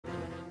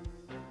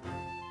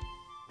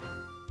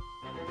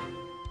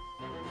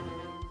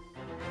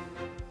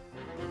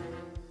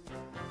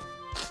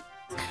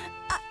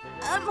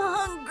I'm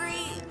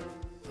hungry.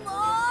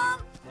 Mom?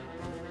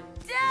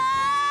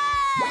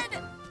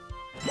 Dad!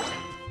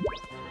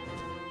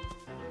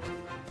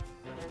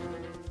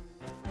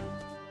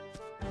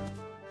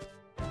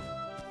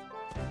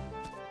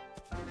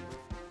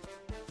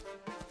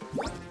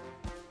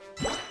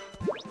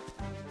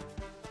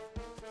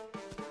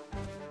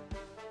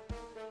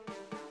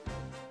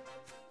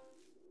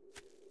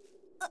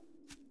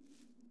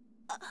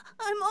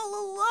 I'm all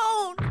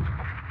alone.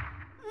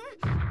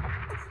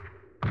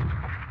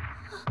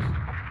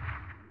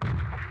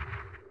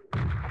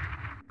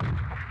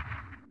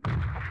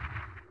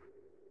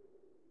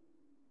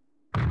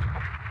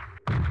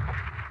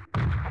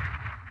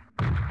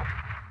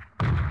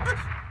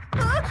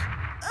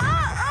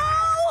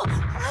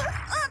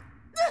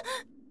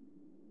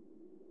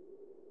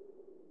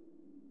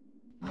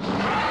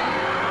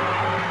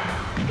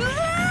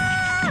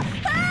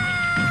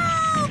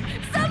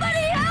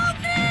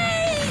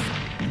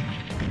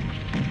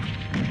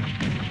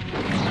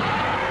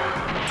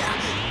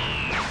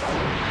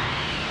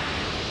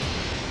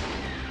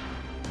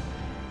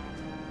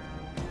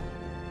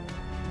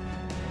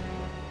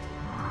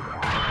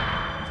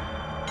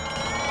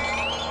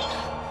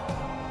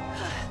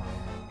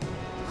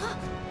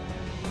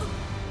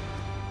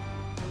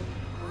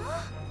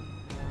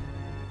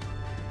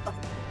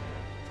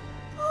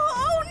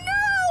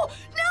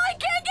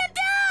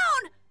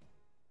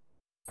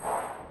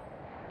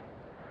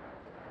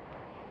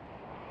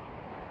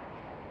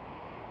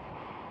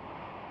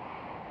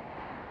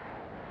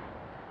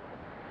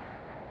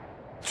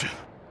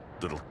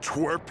 Little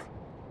twerp.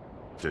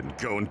 Didn't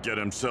go and get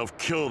himself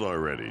killed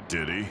already,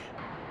 did he?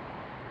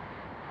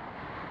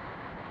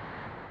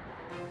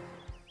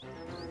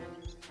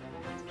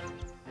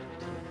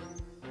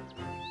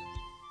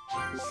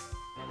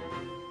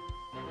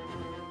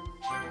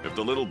 If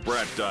the little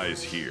brat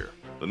dies here,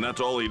 then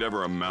that's all he'd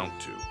ever amount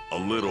to. A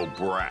little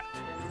brat.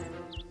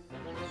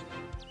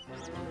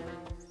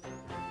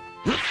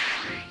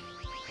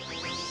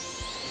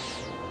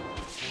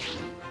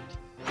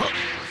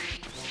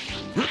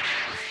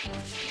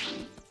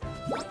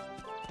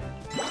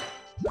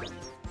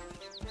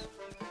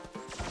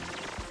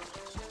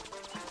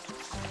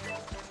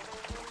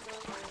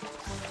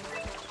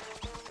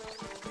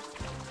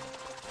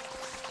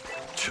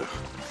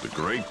 The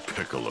great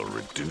Piccolo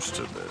reduced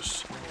to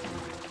this.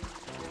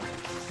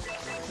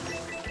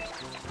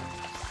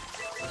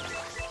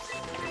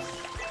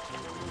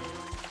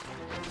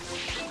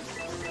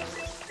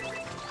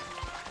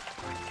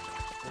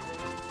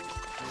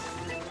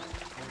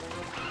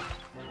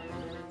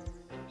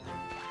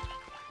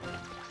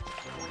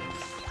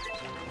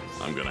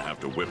 I'm gonna have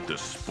to whip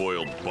this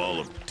spoiled ball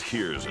of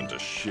tears into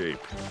shape.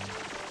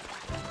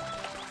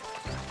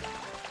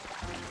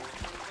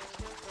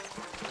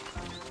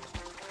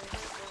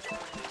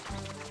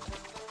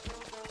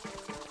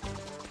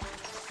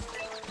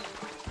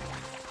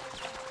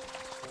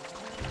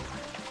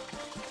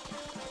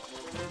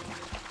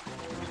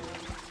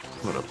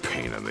 What a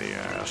pain in the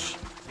ass.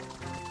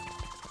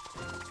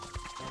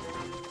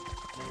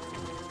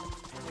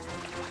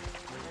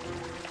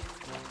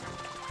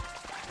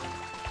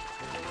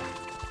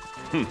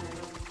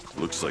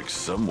 Looks like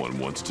someone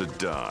wants to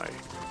die.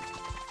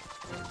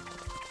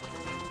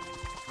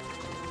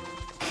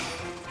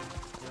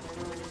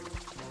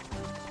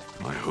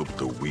 I hope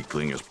the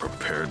weakling is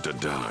prepared to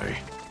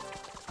die.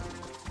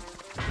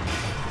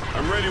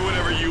 I'm ready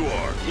whenever you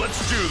are.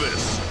 Let's do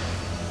this!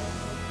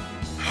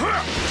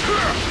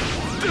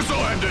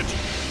 This'll end it!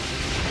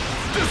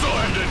 This'll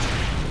end it!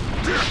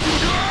 Damn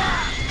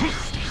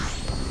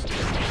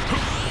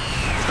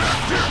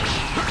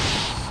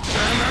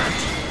it!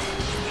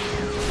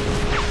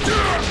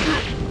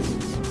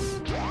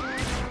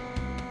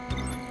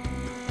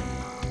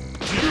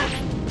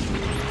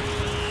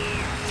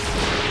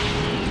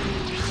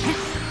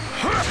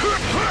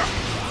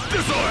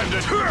 This'll end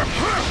it!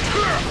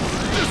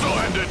 This'll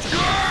end it!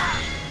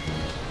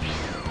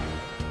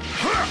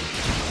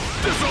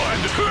 This'll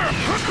end it!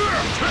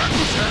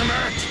 Damn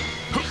it!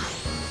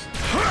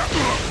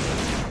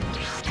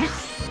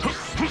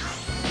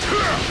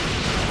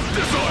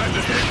 This'll end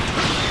it!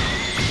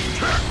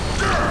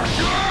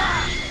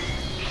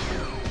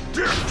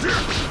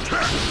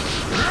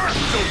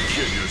 Don't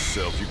kid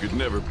yourself, you could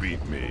never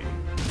beat me.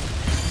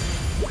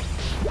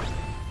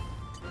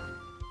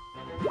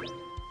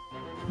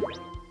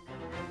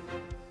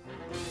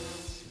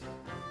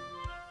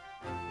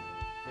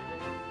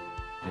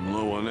 I'm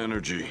low on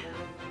energy.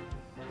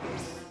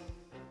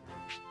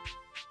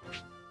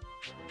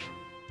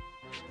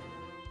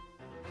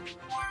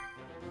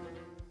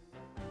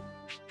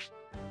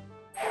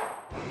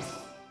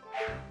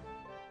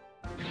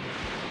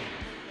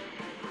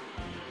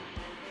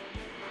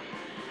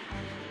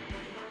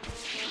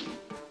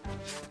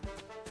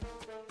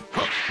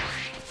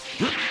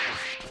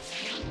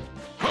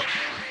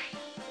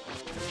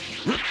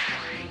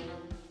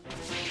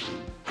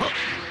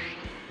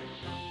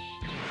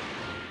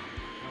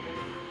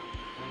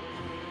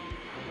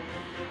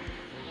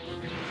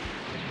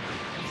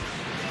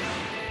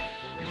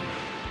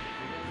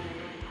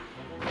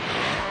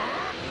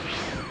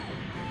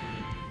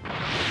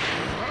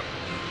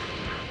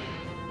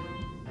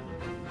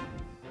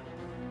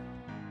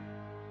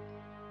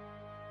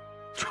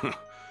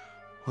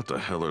 What the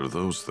hell are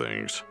those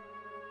things?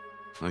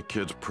 That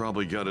kid's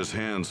probably got his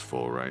hands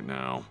full right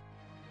now.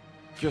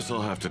 Guess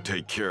I'll have to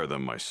take care of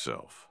them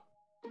myself.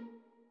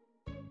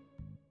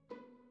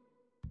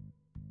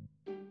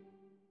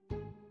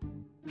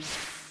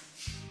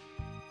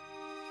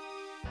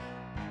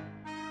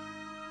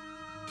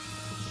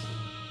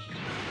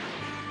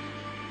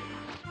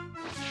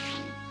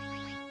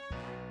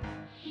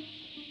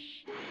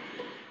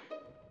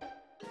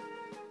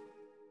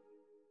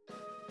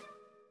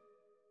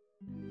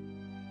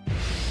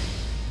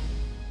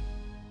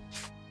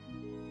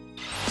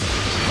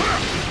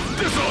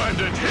 This'll end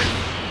it!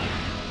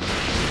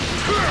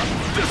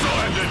 This'll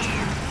end it!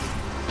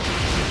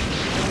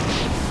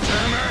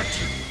 Damn it!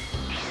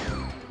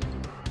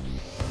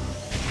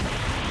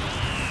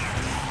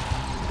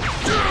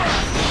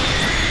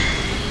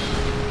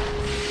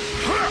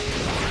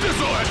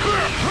 This'll end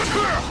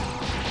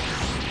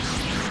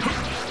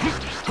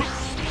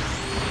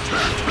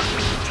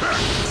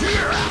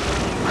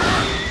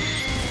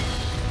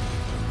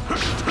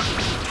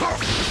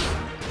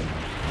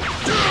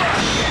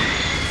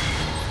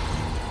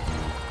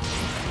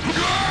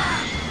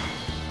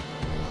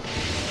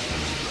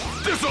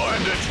This'll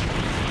end it!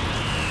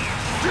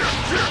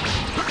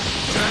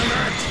 Damn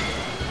it!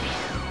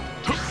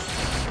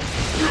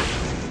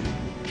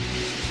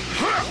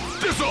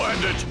 This'll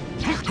end it!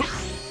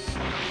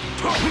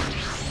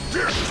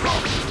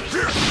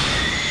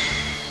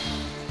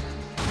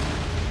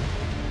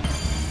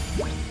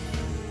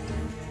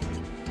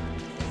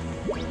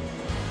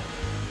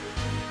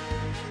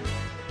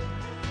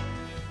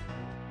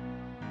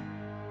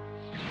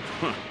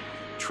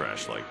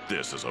 Trash like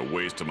this is a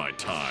waste of my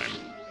time.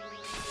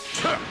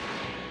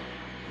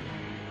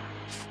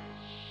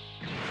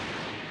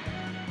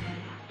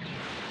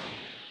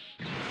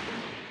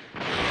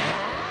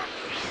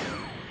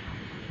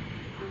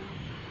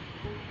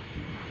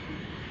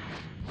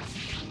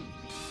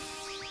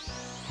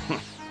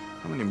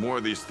 How many more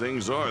of these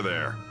things are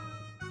there?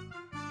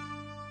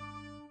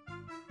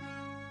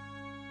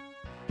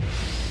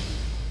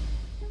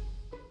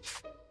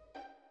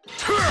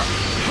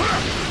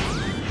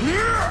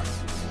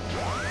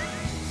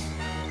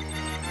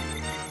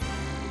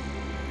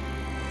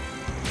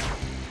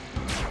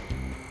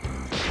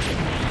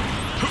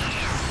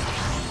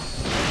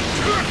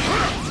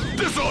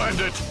 This'll end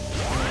it!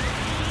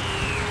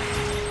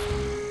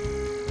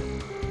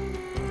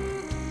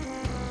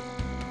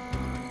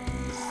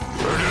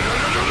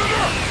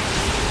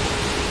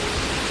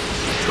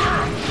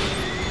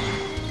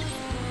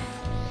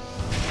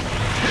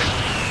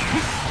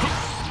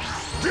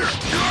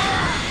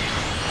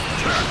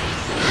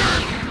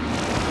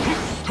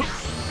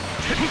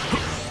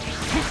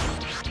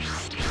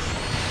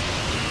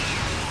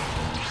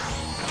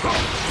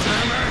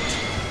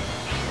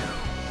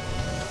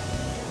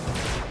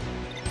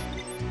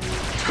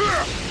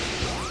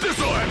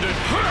 This'll end it!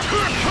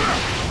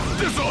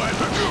 This'll end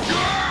it!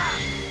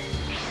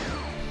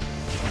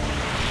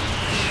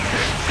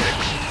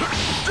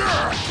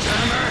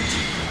 Damn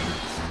it!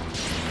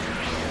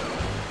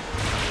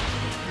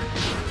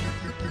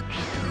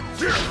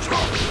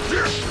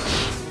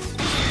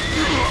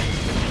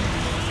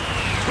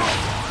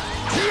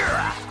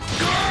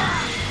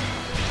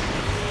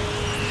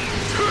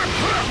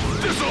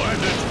 This'll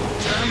end it!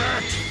 Damn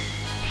it!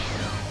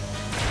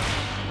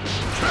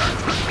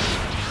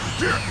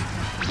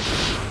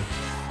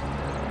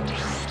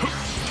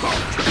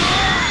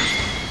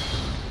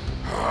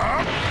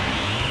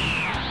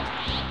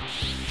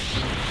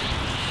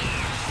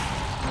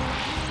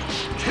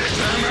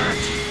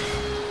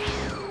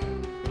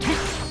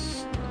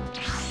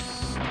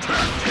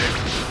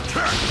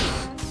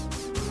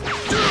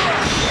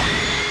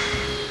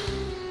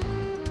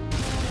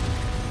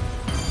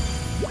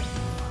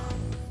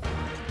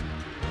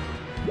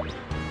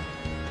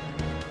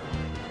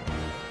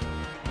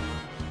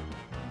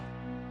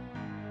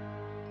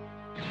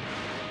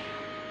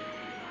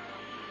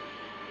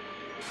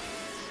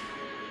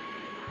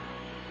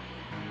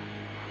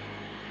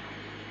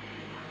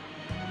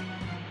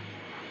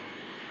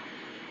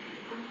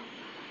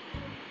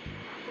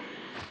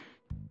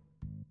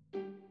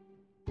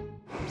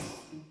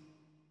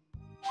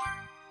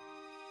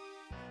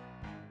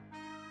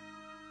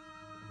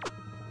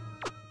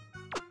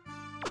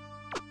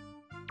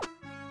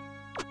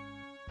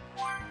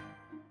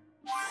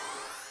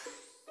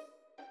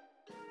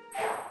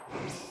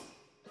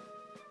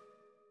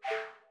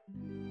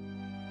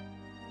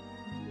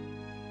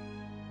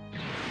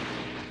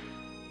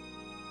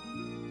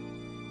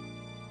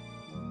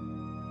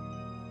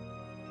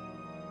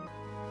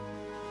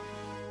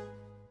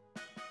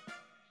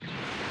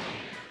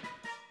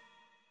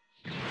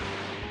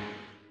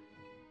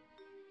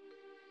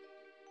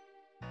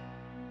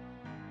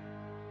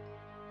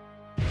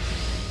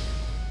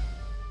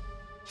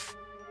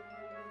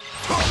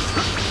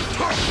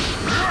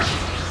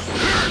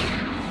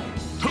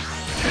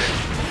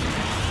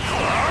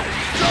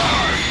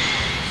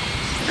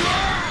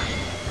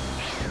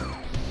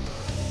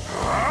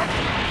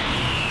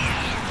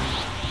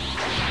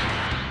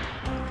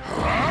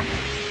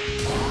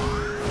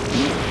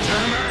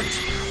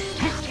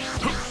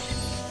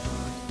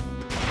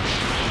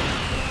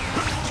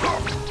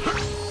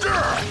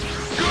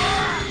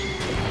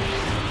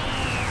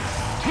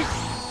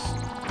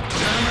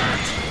 Damn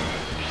it!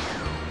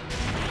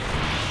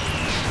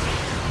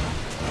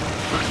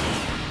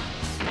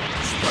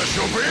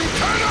 Special beam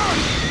cannon!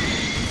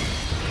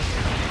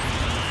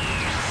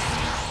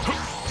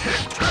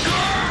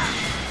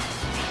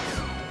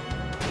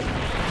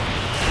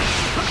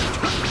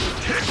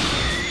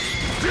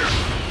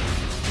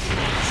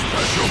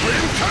 Special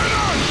beam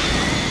cannon!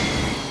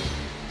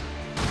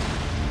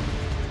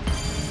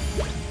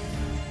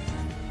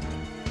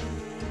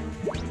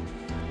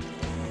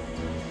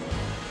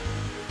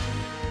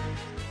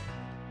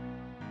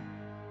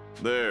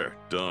 There,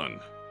 done.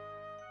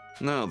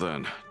 Now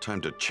then,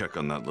 time to check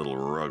on that little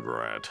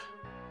rugrat.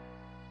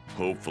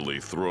 Hopefully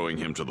throwing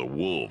him to the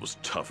wolves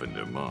toughened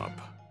him up.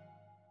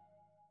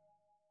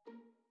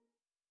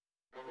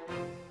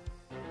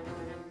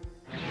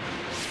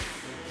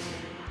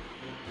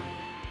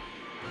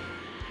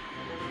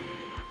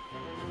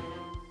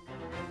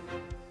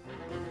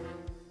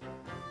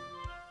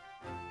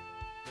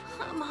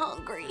 I'm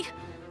hungry.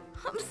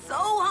 I'm so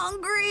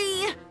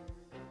hungry.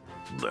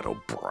 Little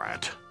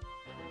brat.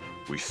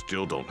 We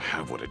still don't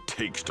have what it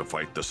takes to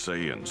fight the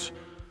Saiyans.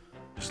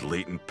 His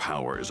latent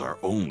power is our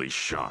only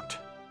shot.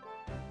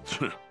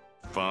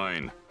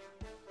 Fine.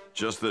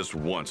 Just this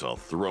once, I'll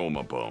throw him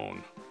a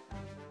bone.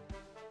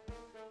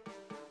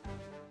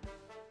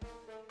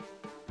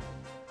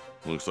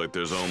 Looks like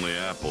there's only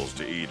apples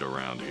to eat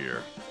around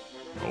here.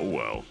 Oh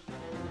well.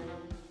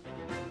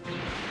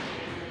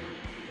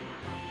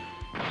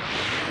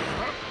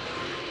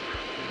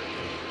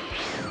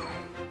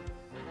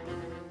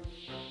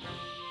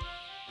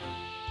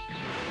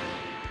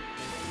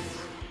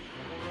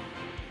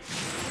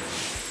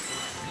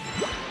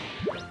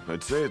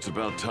 I'd say it's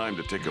about time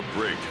to take a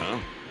break, huh?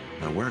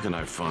 Now where can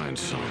I find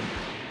some?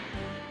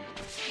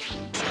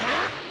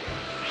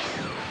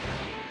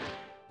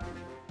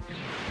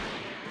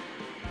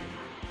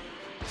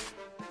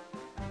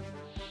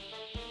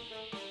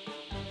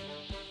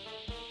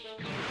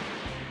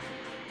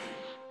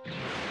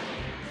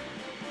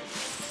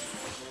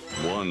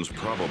 One's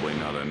probably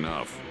not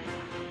enough.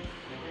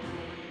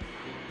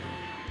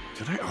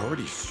 Did I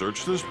already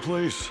search this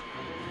place?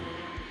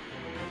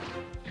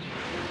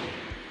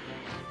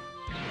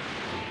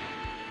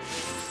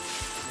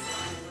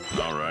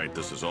 All right,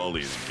 this is all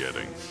he's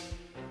getting.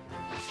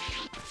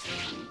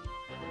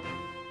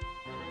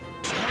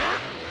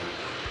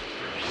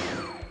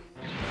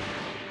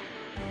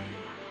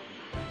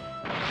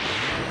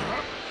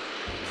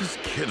 This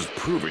kid's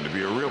proving to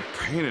be a real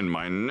pain in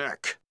my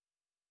neck.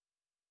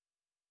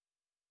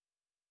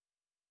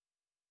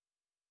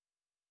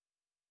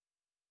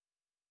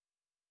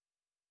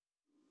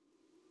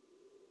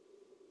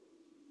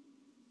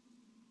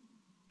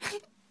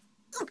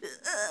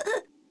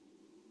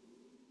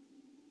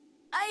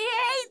 I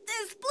hate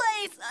this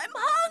place! I'm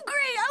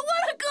hungry! I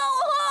want to go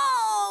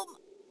home!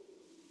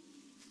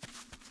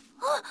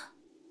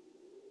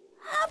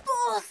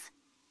 Apples!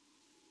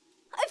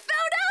 I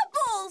found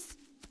apples!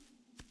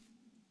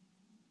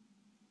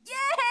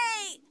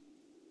 Yay!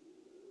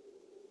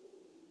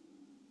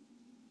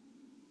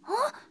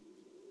 Huh?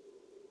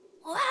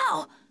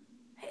 Wow!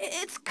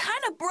 It's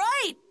kind of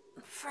bright.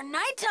 For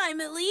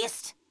nighttime, at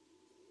least.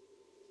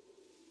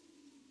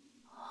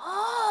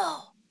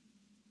 Oh!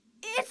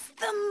 It's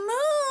the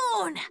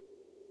moon!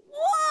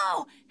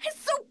 Whoa! It's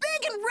so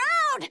big and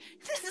round!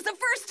 This is the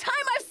first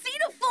time I've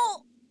seen a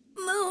full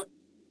moon.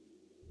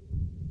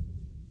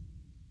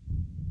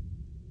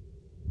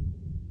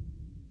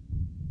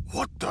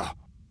 What the?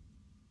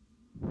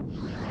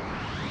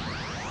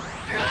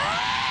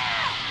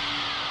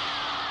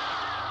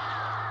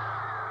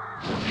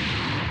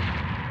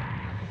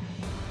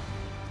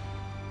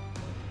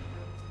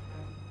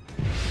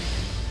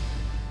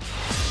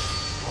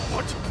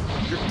 What?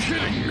 You're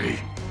kidding me!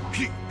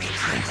 He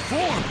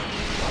transformed!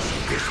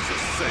 This is a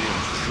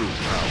Saiyan's true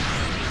power.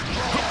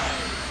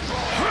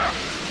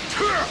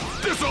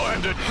 This'll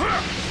end it!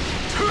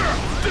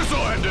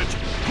 This'll end it!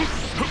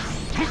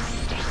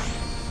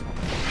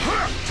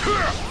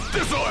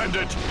 This'll end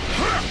it!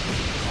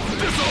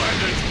 This'll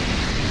end it!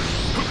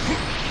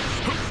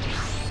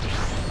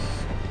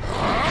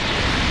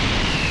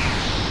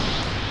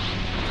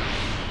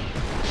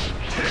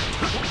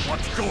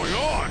 What's going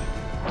on?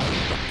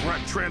 The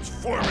brat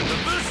transformed into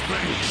this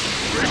thing!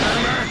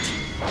 Damn it!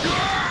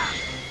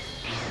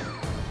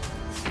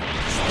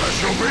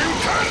 Special beam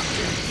cannon!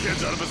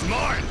 Kid's out of his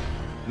mind!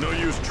 No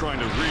use trying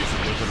to reason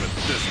with him at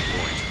this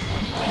point.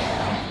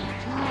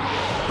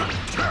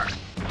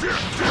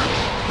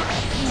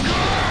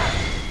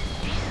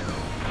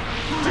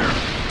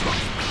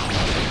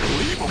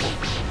 Unbelievable!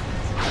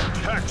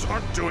 Attacks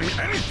aren't doing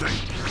anything!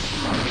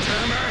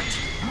 Damn it!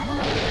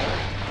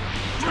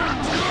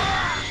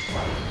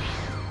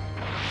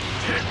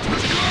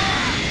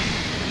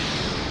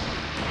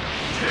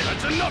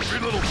 That's enough, you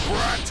little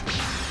brat!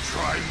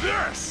 Try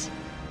this!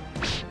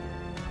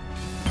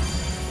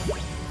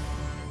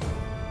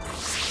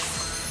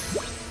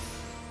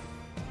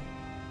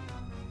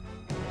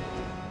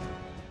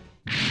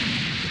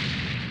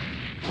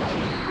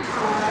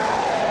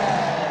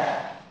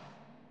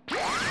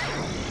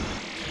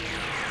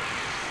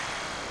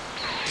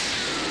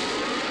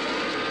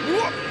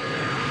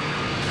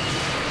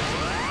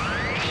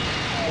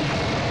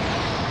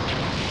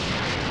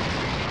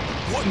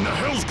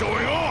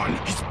 going on?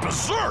 He's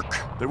berserk!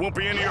 There won't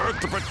be any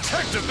Earth to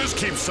protect if this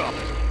keeps up!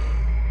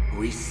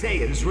 We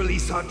Saiyans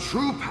release our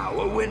true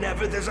power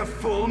whenever there's a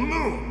full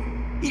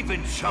moon.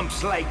 Even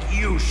chumps like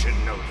you should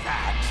know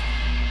that.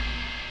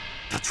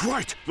 That's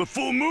right! The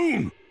full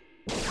moon!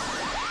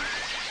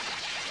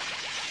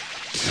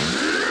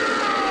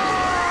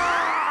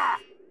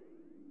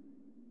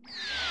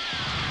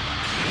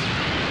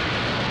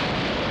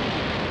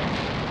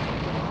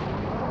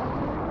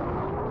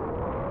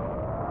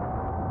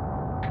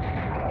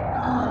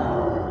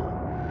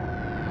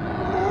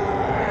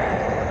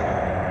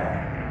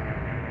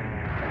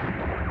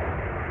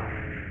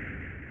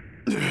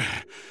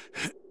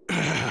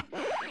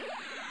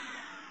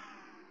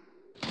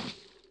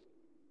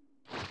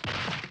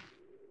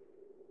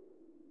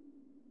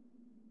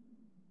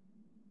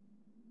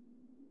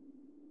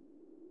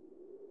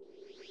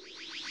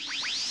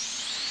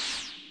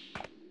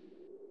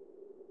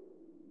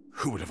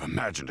 Who would have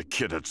imagined a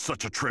kid had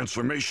such a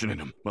transformation in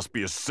him? Must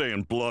be his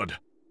Saiyan blood.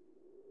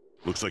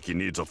 Looks like he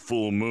needs a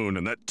full moon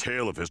and that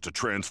tail of his to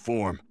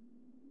transform.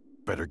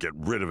 Better get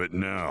rid of it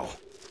now.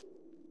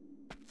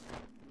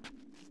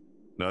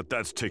 Now that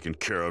that's taken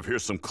care of,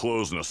 here's some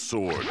clothes and a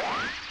sword.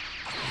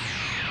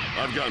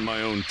 I've got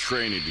my own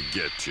training to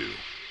get to,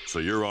 so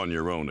you're on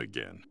your own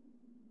again.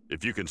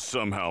 If you can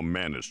somehow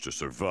manage to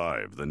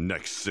survive the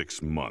next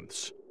 6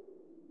 months,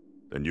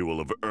 then you will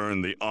have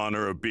earned the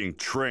honor of being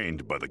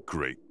trained by the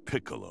great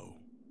Piccolo.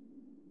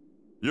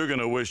 You're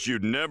gonna wish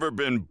you'd never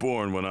been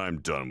born when I'm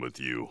done with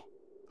you.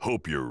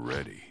 Hope you're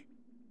ready.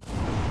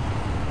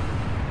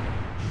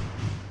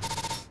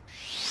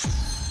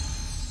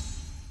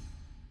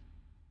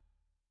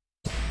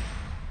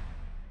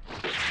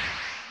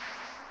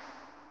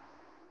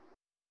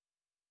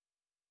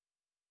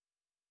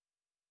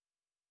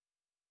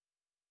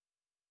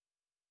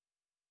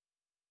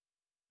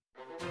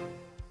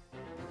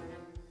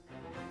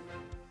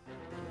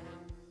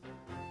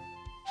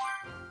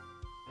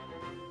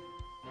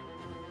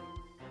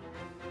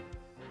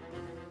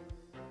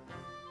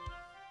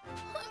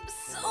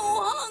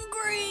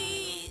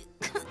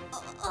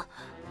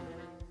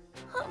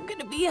 I'm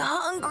gonna be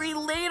hungry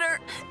later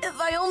if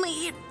I only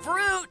eat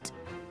fruit.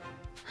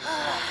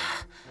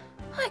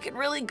 I could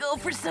really go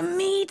for some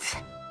meat.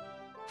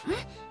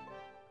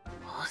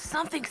 Oh,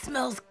 something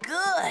smells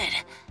good.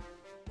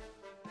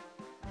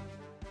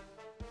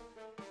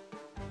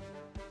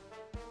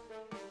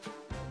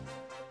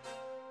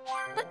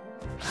 But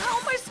how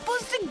am I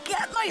supposed to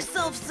get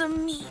myself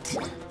some meat?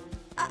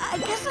 I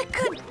guess I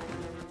could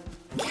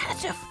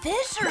catch a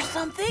fish or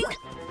something.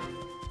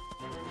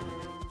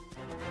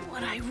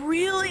 What I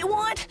really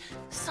want?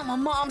 Some of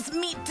Mom's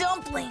meat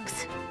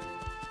dumplings.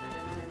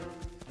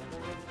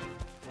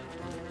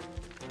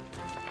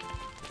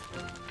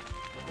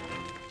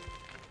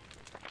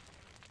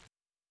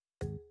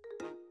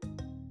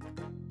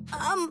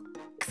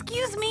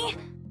 Excuse me?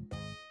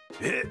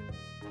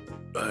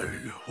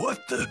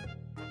 What the?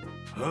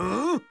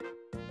 Huh?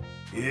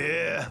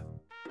 Yeah.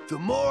 The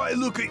more I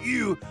look at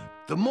you,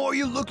 the more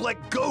you look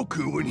like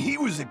Goku when he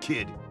was a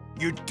kid.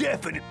 You're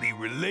definitely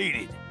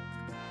related.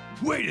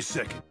 Wait a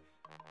second.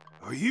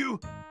 Are you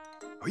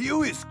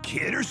his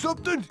kid or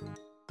something?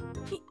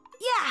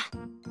 Yeah.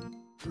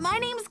 My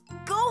name's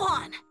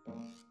Gohan.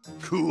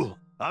 Cool.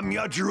 I'm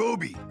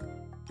Yajirobe.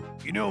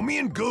 You know, me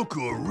and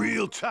Goku are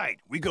real tight.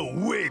 We go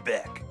way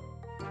back.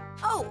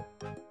 Oh,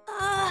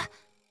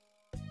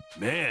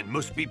 Man,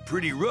 must be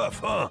pretty rough,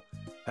 huh?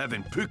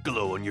 Having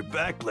Piccolo on your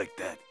back like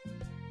that.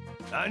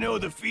 I know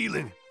the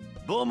feeling.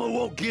 Bulma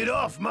won't get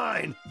off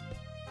mine.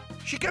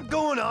 She kept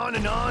going on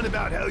and on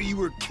about how you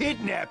were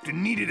kidnapped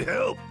and needed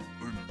help,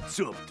 or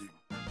something.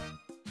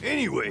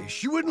 Anyway,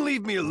 she wouldn't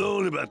leave me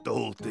alone about the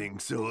whole thing,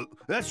 so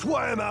that's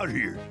why I'm out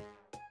here.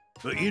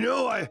 But you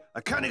know, I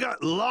kinda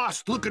got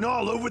lost looking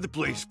all over the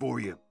place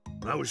for you.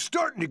 I was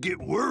starting to get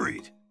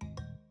worried.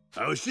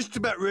 I was just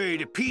about ready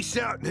to peace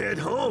out and head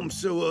home,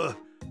 so,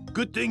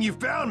 good thing you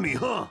found me,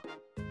 huh?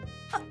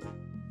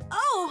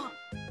 Oh!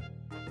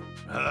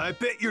 I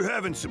bet you're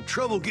having some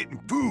trouble getting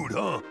food,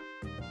 huh?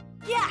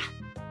 Yeah.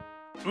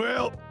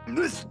 Well,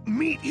 this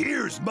meat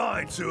here is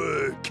mine,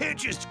 so can't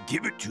just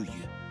give it to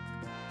you.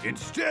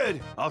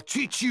 Instead, I'll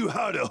teach you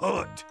how to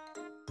hunt.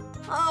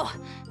 Oh,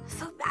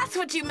 so that's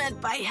what you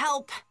meant by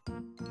help.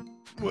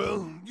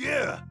 Well,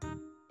 yeah.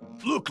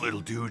 Look,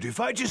 little dude, if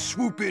I just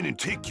swoop in and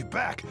take you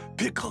back,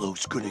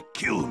 Piccolo's gonna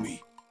kill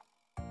me.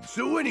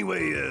 So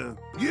anyway,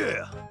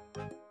 yeah.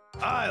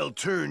 I'll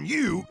turn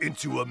you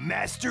into a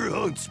master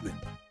huntsman.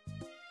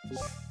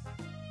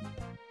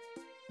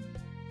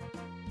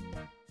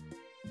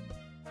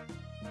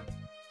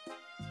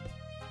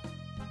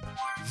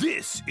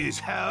 This is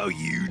how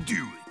you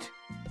do it.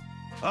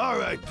 All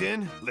right,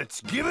 then,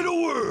 let's give it a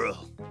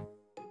whirl.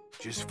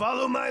 Just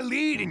follow my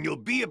lead and you'll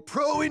be a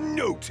pro in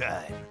no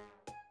time.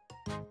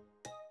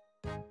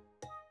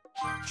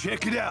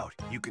 Check it out.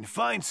 You can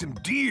find some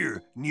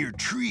deer near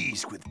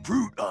trees with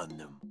fruit on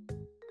them.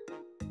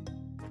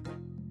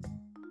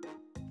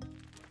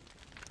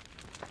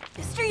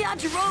 Mr.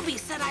 Yajirobe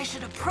said I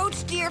should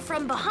approach deer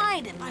from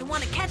behind if I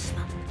want to catch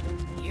them.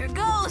 Here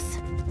goes.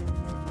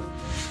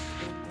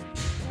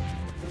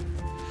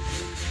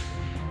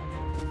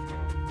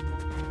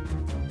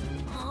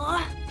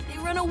 Aw, they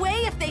run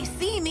away if they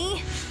see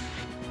me.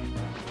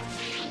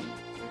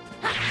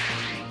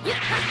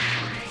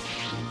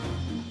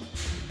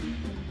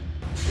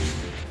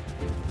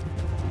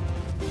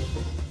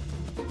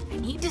 I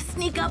need to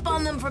sneak up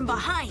on them from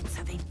behind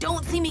so they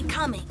don't see me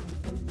coming.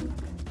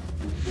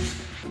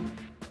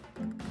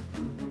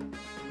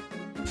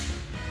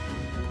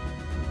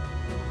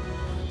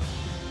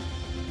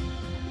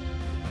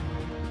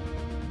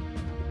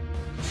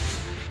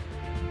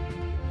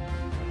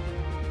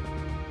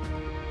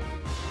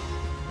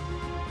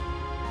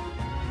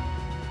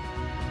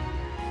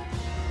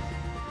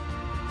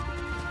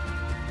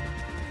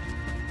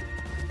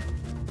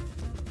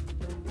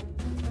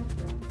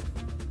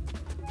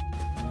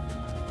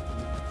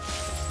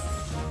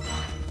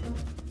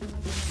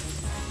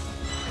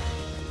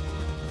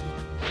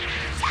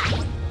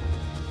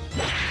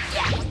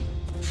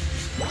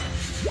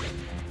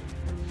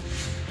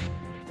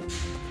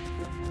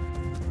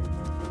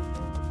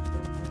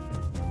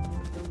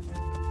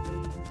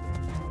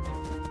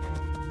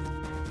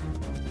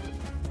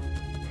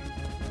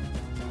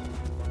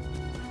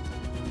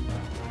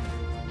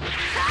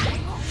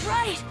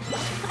 Right!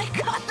 I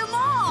got them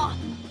all!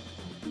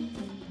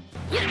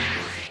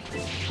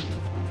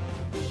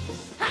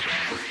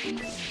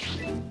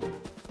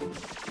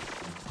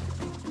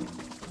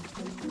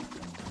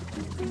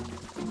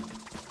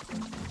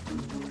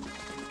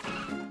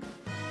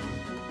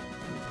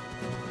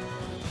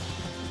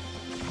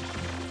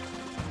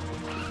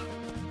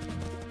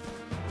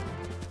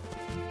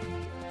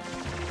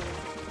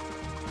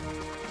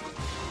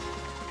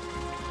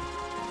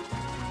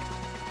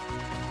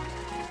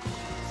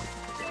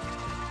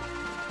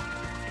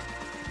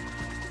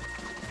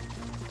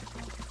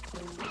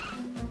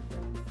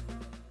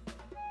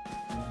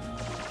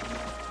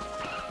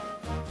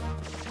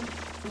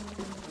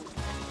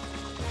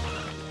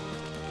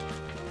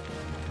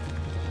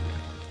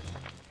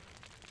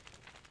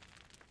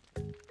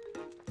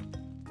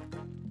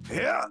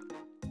 Yeah,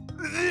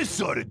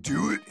 this ought to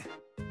do it.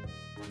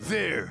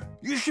 There,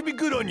 you should be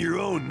good on your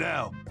own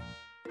now.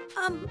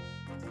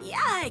 Yeah,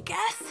 I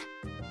guess.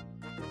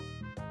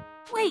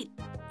 Wait,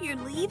 you're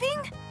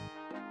leaving?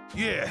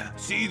 Yeah,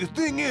 see, the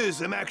thing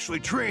is, I'm actually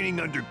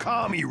training under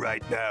Kami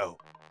right now.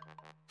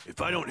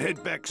 If I don't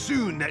head back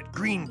soon, that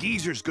green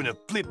geezer's gonna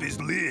flip his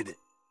lid.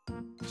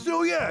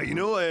 So yeah, you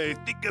know, I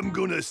think I'm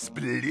gonna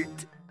split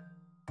it.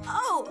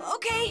 Oh,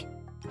 okay.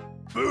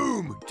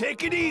 Boom!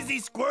 Take it easy,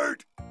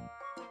 Squirt!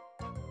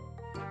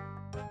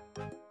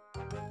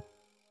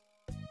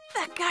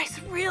 That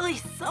guy's really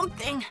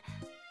something.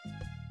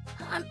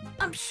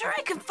 I'm sure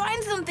I could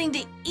find something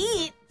to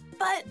eat,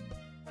 but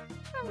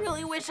I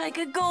really wish I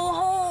could go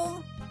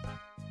home.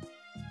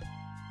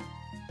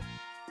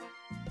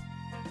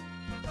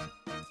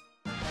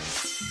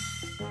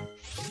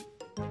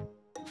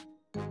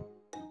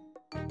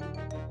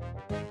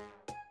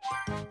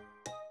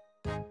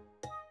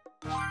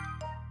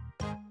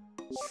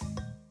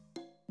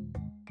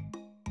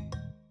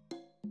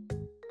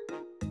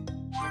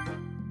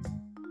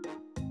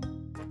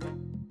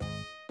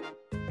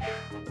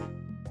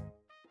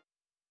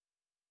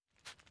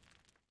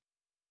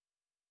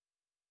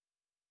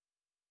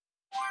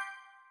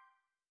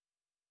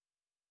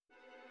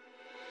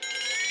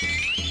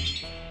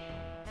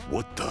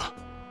 What the?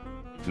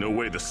 No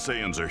way the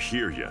Saiyans are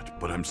here yet,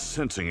 but I'm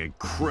sensing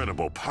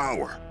incredible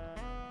power.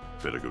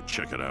 Better go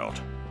check it out.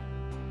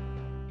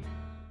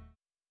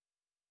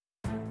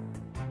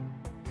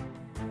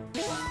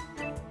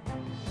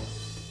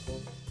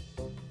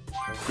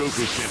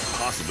 Goku can't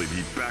possibly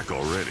be back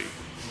already.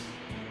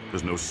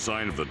 There's no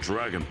sign of the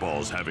Dragon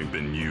Balls having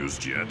been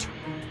used yet.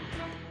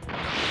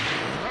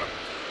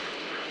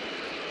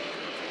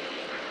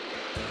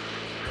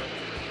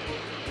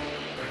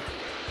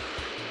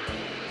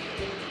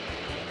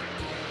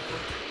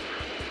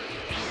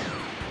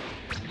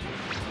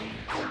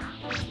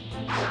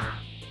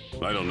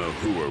 I don't know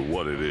who or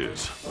what it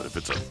is, but if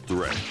it's a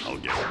threat, I'll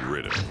get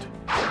rid of it.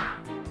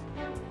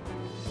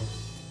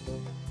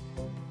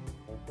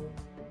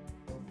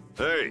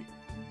 Hey!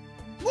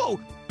 Whoa!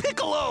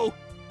 Piccolo!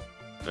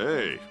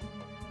 Hey,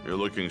 you're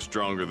looking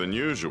stronger than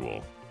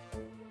usual.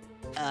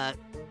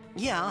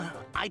 Yeah,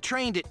 I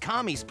trained at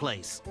Kami's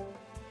place.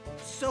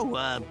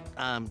 So,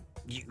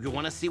 you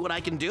want to see what I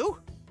can do?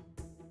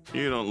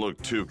 You don't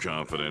look too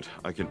confident.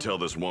 I can tell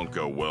this won't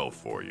go well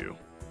for you.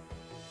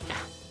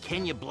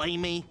 Can you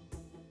blame me?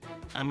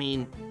 I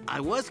mean, I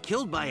was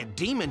killed by a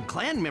demon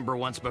clan member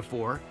once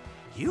before.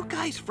 You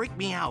guys freaked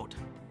me out.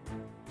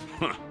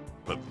 Huh,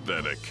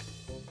 pathetic.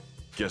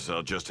 Guess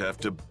I'll just have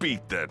to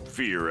beat that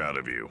fear out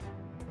of you.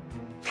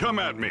 Come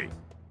at me!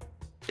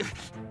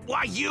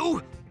 Why,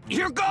 you?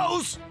 Here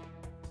goes!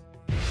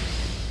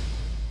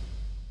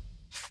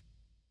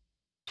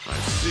 I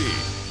see.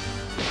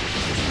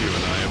 You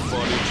and I have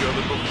fought each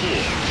other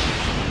before.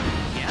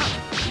 Yeah,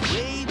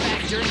 way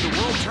back during the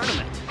World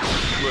Tournament.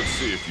 Let's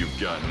see if you've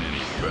gotten any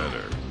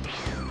better.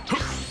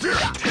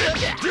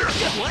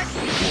 What?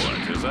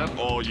 What? Is that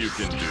all you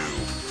can do?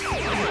 Not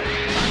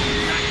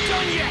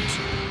done yet!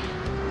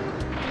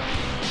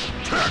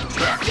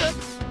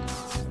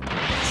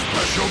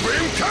 Special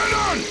beam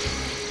cannon!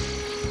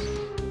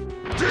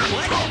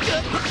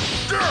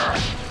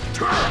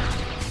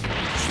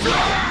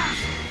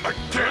 I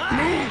can't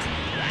move!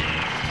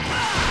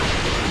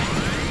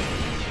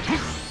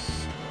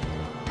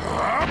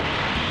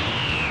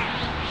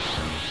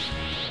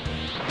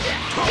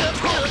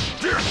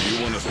 You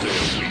want to stay a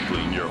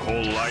weakling your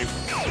whole life?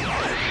 Come on,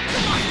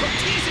 quit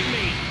teasing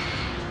me!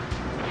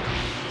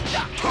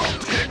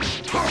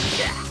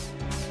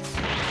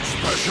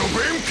 Special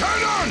beam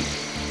cannon!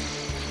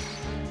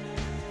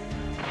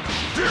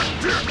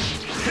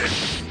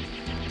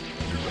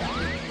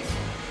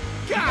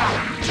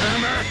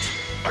 Damn it!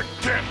 I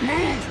can't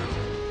move!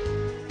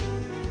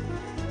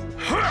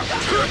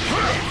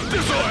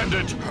 This'll end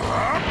it!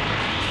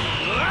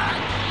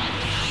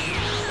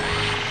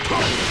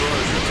 As far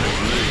as your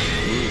technique,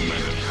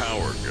 movement, and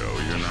power go,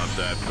 you're not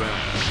that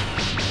bad.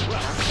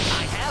 Well,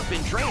 I have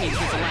been training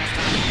since the last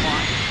time we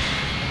fought.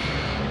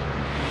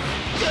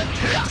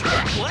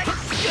 What?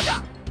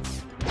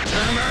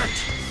 Damn it!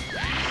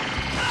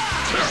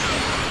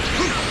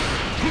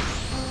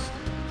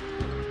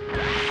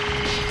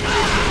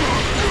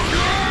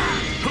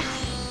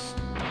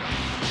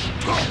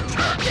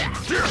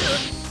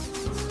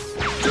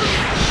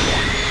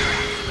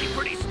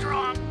 Pretty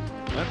strong.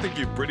 I think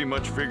you've pretty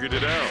much figured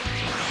it out.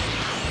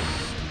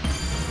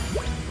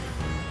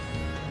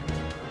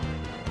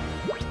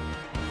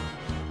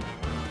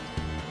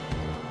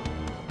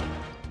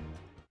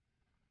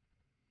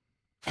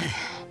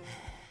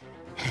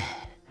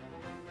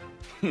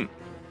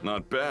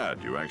 Not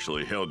bad. You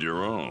actually held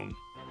your own.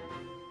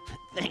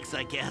 Thanks,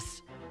 I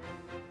guess.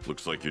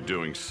 Looks like you're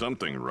doing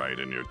something right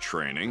in your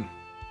training.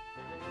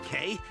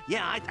 Okay,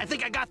 yeah, I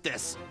think I got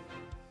this.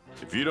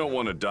 If you don't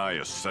want to die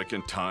a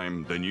second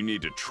time, then you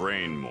need to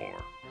train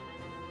more.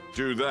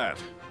 Do that,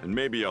 and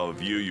maybe I'll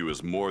view you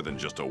as more than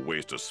just a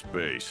waste of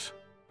space.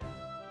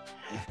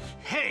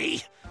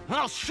 Hey,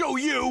 I'll show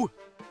you!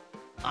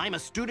 I'm a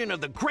student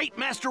of the great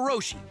Master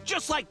Roshi,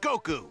 just like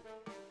Goku.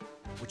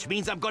 Which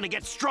means I'm gonna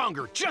get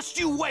stronger, just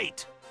you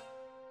wait!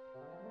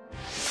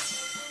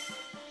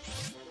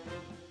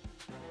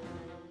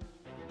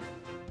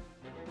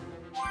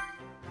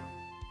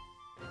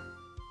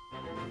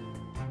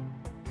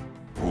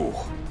 Ooh,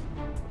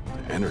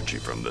 the energy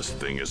from this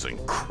thing is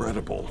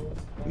incredible.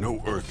 No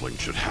Earthling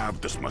should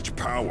have this much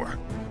power.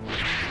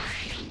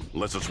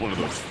 Unless it's one of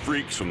those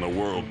freaks from the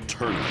World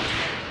Tournament.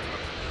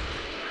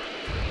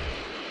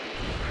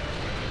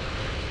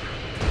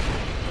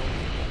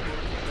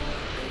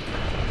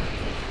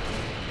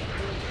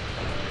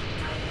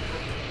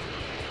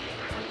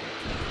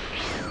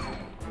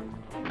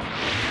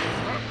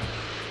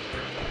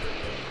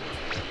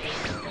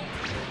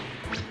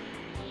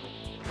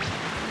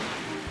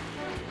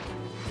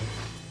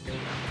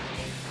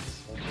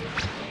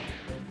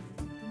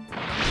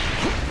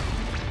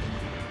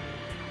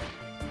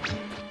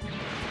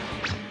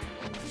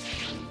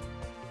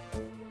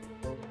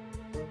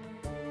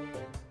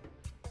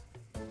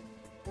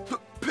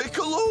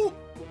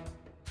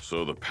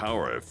 So the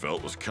power I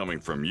felt was coming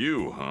from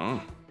you, huh?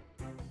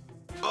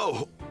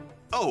 Oh,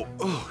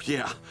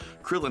 yeah.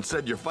 Krillin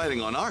said you're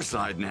fighting on our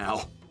side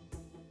now.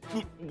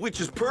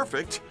 Which is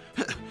perfect.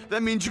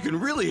 That means you can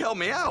really help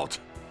me out.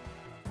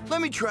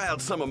 Let me try out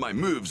some of my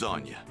moves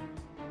on you.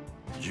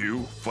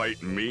 You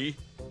fight me?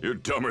 You're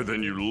dumber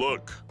than you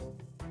look.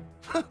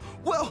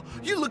 Well,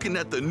 you're looking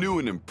at the new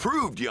and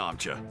improved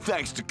Yamcha,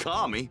 thanks to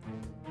Kami.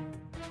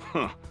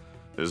 Huh.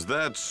 Is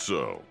that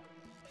so?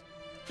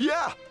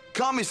 Yeah,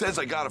 Kami says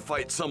I gotta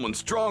fight someone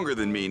stronger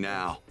than me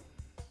now.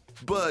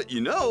 But,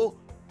 you know,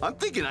 I'm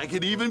thinking I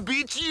could even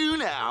beat you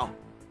now.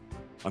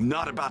 I'm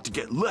not about to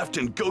get left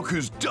in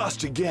Goku's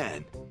dust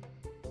again.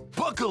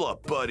 Buckle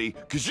up, buddy,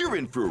 because you're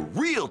in for a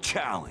real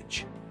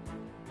challenge.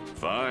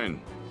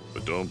 Fine,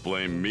 but don't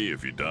blame me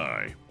if you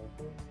die.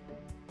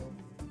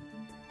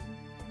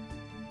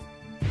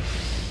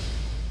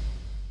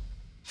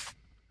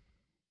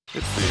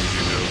 It seems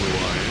you know who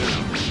I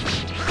am.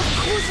 Of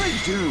course I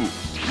do.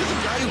 You're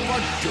the guy who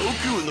fought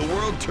Goku in the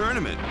World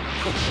Tournament.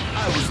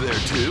 I was there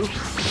too.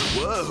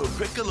 Whoa,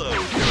 Piccolo.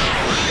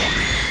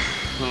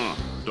 Huh,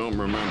 don't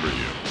remember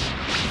you.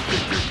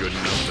 Think you're good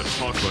enough to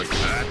talk like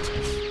that?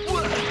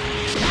 What?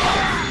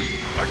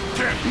 I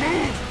can't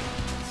move!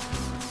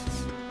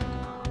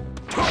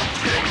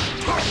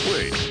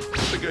 Wait, I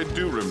think I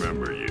do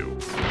remember you.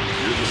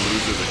 You're the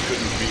loser that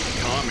couldn't beat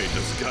Kami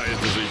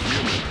disguised as a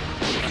human.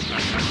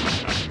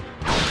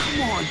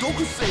 Come on, don't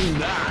go saying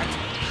that.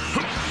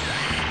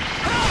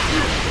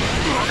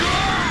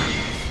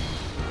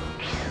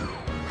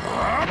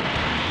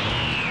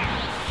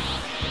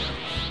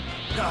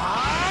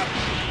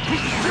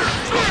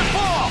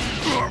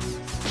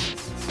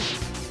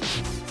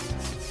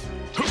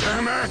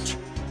 Damn it!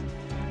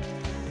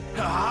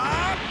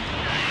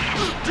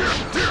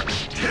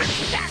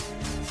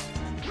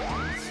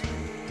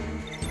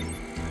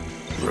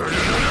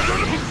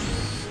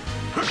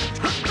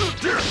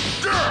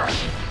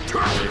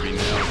 Maybe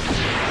now you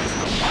realize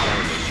how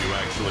powerless you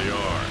actually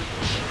are.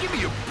 Give me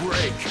a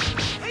break.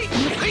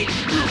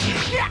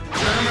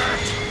 Damn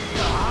it!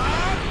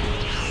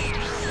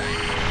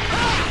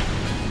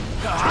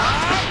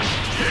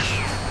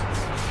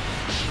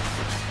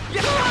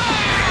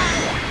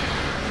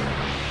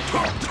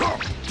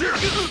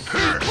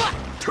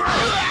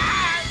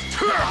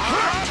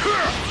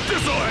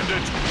 This'll end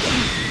it!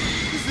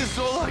 Is this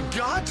all I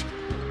got?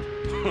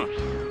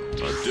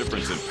 Our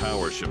difference in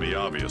power should be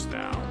obvious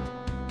now.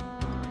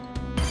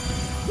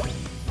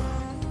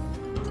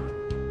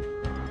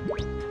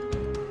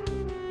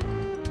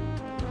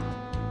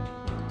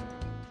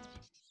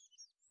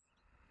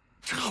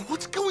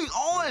 What's going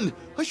on?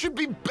 I should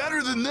be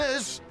better than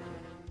this.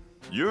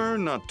 You're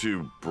not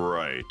too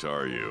bright,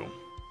 are you?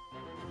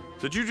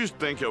 Did you just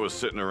think I was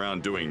sitting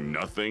around doing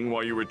nothing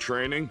while you were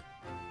training?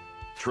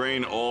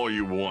 Train all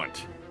you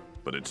want,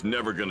 but it's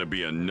never gonna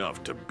be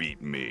enough to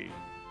beat me.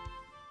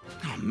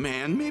 Oh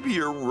man, maybe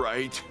you're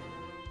right.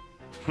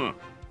 Huh.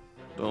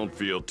 Don't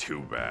feel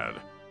too bad.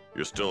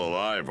 You're still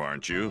alive,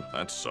 aren't you?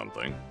 That's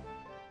something.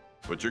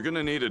 But you're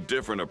gonna need a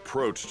different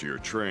approach to your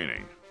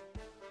training.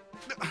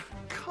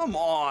 Come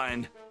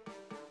on.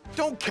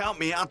 Don't count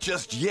me out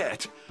just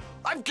yet.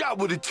 I've got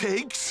what it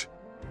takes.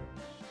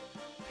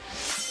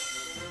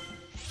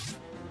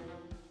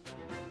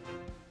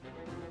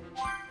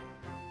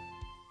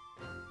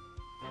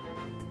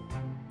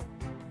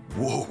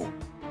 Whoa,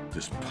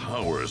 this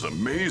power is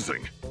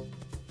amazing.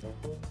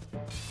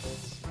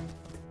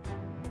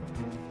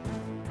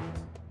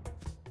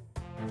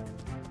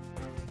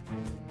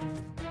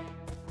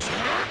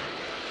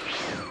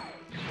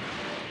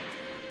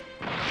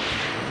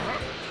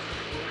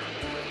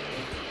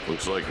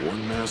 Looks like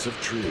one massive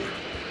tree.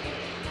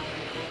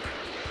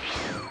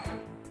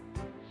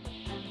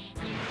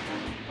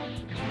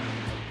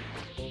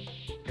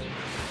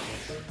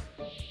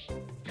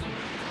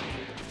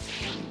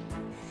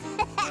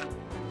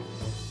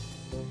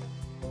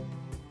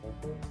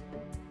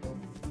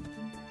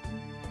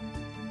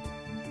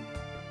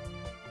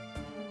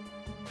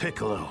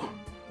 Piccolo.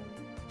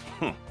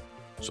 Huh.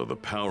 So the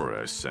power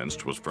I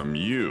sensed was from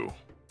you.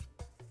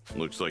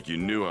 Looks like you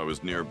knew I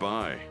was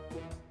nearby.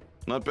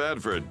 Not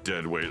bad for a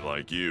deadweight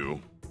like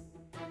you.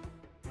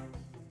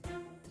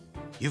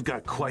 You've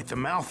got quite the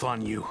mouth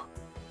on you.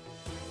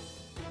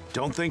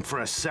 Don't think for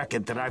a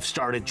second that I've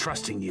started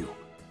trusting you.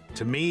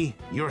 To me,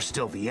 you're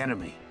still the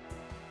enemy.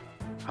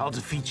 I'll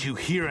defeat you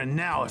here and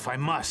now if I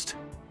must.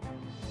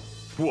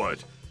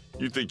 What?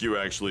 You think you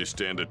actually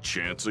stand a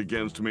chance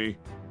against me?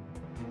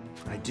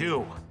 I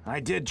do. I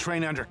did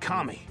train under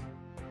Kami.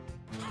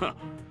 Huh.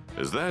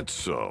 Is that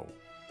so?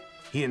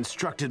 He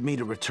instructed me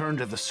to return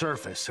to the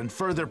surface and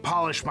further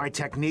polish my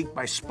technique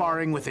by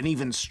sparring with an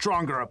even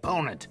stronger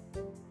opponent.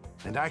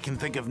 And I can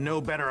think of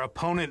no better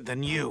opponent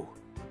than you.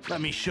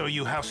 Let me show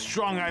you how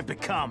strong I've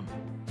become.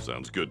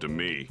 Sounds good to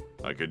me.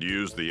 I could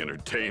use the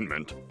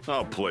entertainment.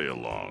 I'll play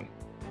along.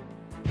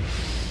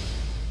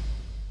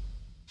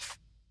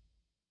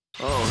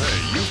 Oh, hey,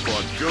 you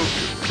fought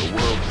Goku at the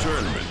World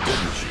Tournament,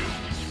 didn't you?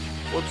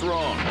 What's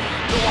wrong?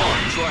 Go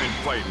on, try and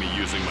fight me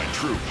using my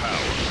true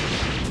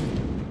power.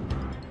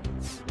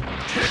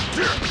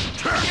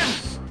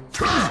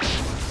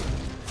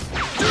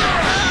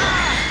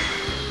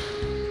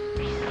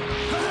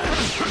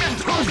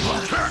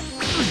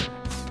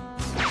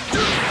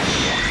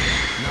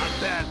 Not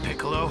bad,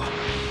 Piccolo.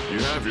 You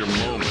have your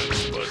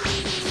moments, but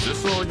is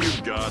this all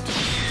you've got?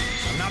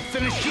 I'm not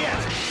finished yet.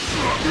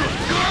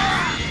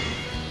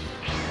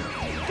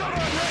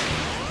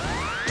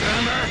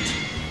 Damn it!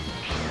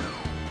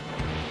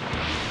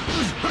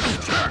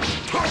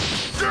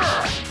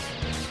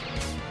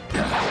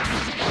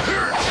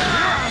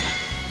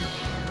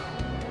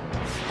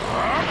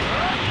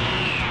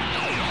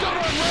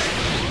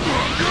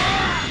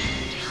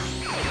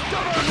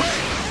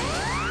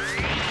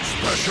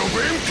 Special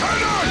beam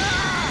cannon!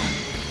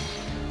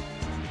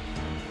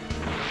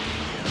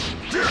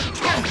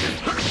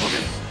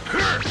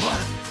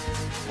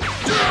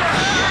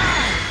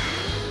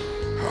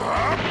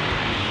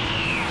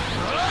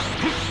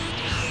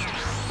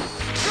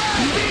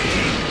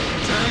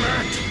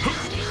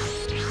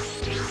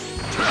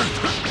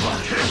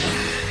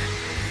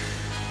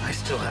 I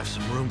still have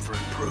some room for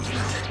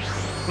improvement.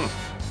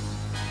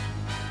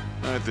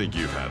 I think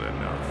you've had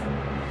enough.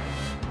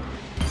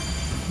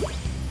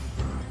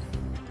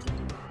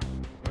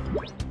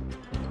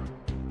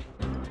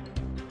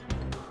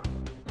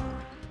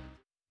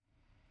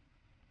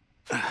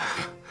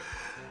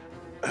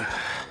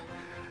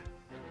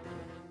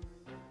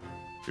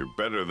 You're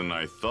better than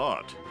I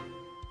thought.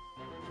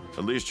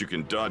 At least you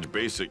can dodge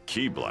basic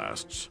ki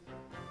blasts.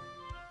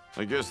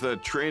 I guess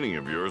that training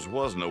of yours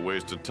wasn't a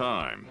waste of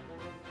time.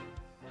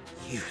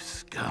 You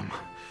scum.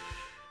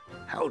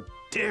 How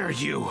dare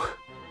you?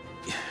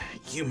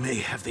 You may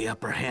have the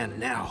upper hand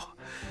now,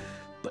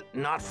 but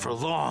not for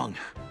long.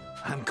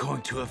 I'm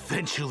going to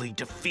eventually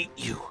defeat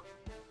you.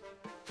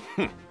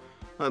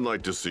 I'd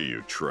like to see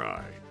you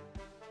try.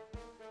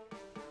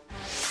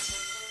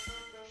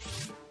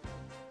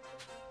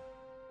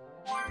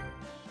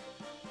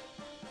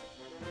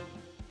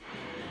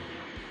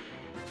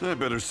 I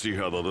better see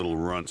how the little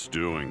runt's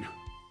doing.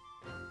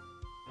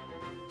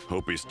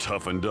 Hope he's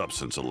toughened up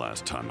since the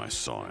last time I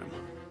saw him.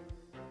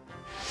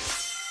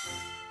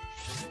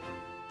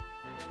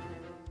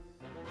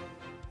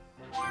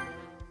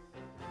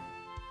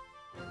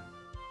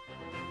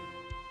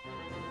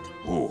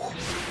 Ooh,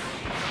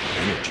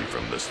 energy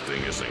from this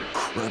thing is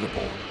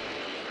incredible.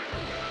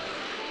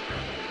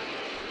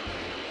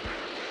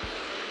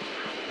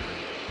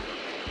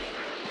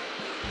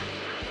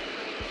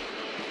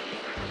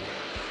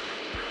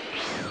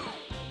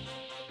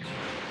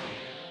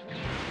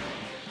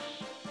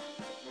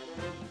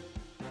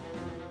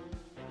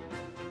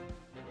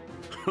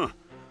 Huh.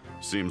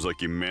 Seems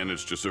like you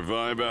managed to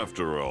survive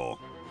after all.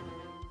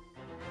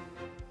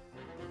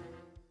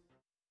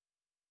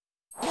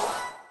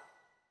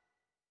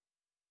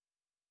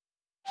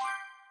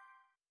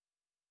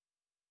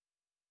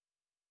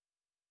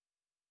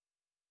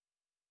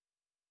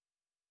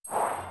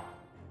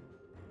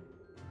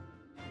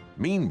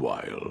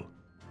 Meanwhile,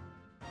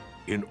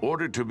 in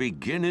order to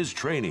begin his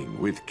training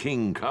with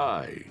King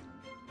Kai,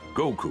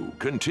 Goku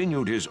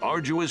continued his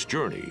arduous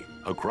journey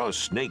across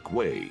Snake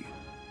Way.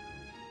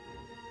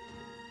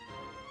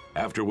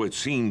 After what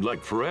seemed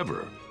like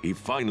forever, he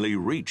finally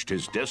reached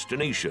his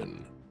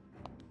destination.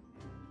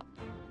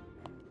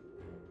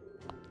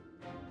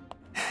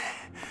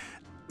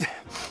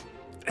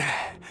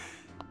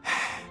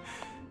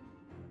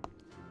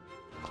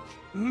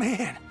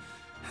 Man,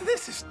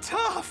 this is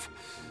tough.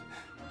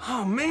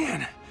 Oh,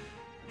 man.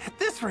 At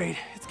this rate,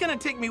 it's gonna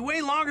take me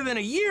way longer than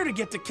a year to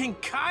get to King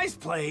Kai's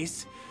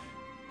place.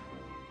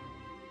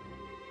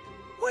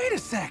 Wait a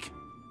sec.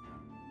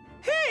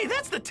 Hey,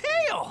 that's the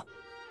tail!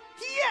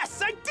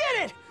 Yes, I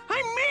did it!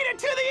 I made it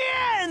to the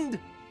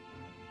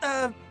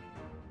end!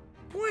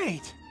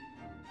 Wait.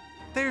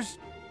 There's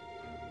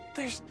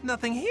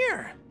nothing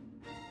here.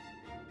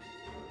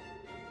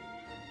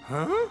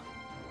 Huh?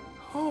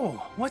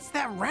 Oh, what's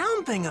that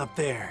round thing up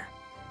there?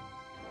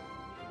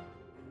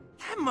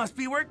 That must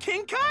be where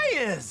King Kai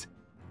is!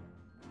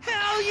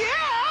 Hell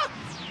yeah!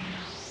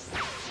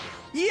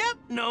 Yep,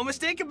 no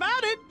mistake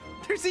about it.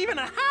 There's even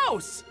a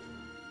house!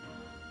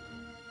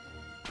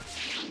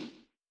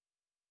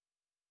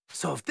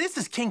 So if this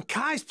is King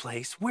Kai's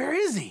place, where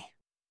is he?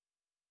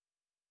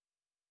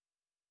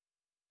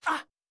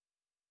 Ah!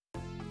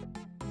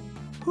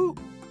 Who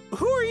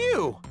are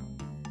you?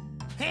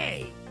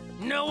 Hey,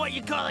 know what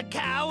you call a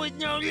cow with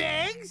no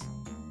legs?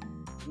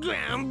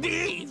 Ground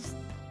beef.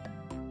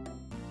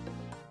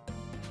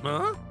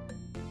 Huh?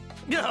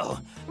 No,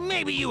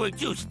 maybe you were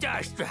too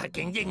starstruck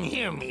and didn't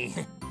hear me.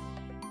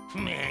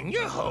 Man,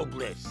 you're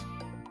hopeless.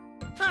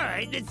 All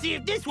right, let's see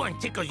if this one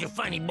tickles your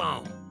funny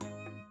bone.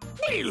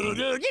 Hello?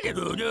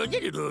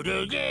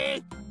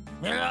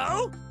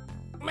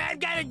 I've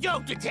got a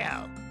joke to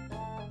tell.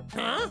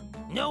 Huh?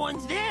 No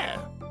one's there.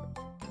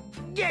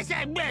 Guess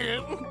I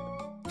better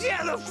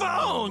tell the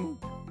phone.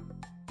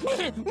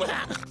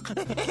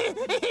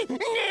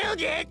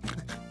 Nailed it.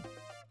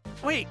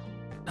 Wait,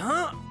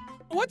 huh?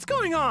 What's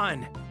going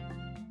on?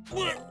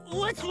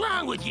 What's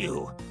wrong with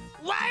you?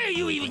 Why are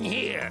you even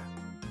here?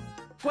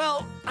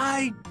 Well,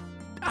 I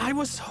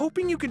was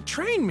hoping you could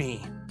train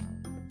me.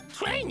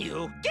 Train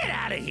you? Get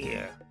out of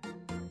here.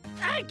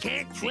 I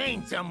can't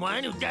train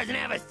someone who doesn't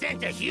have a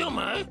sense of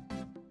humor.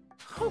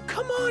 Oh,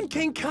 come on,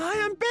 King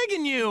Kai, I'm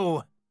begging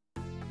you.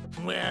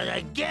 Well,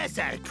 I guess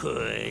I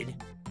could,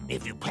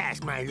 if you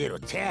pass my little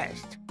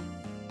test.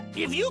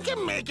 If you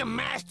can make a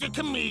master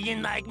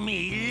comedian like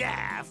me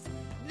laugh,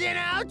 then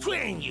I'll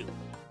train you.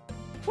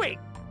 Wait,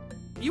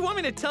 you want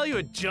me to tell you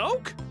a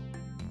joke?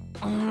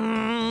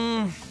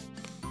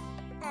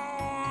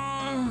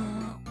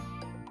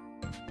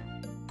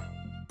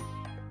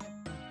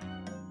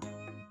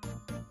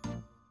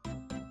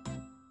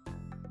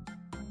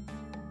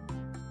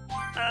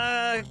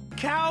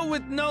 Cow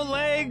with no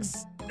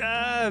legs,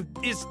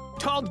 is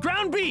called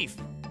ground beef.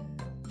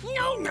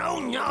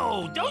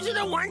 No. Those are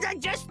the ones I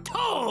just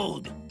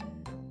told.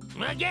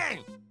 Again.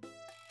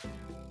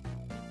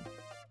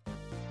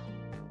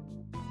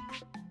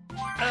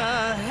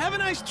 Have a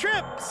nice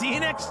trip. See you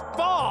next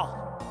fall.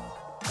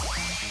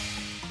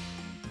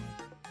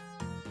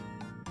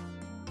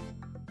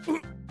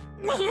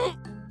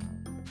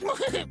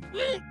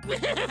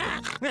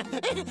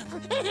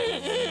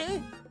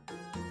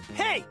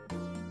 Hey,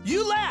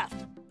 you laughed.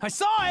 I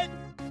saw it.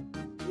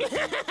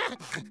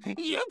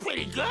 You're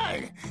pretty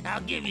good.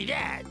 I'll give you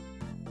that.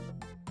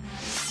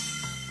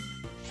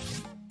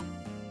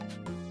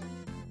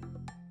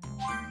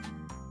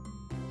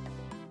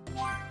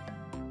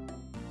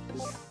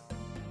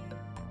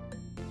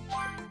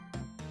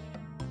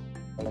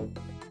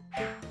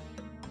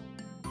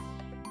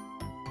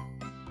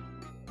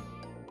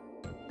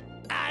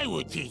 I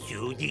will teach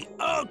you the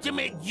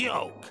ultimate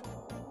joke.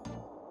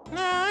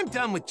 Nah, I'm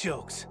done with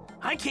jokes.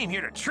 I came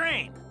here to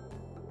train.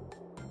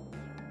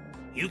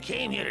 You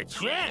came here to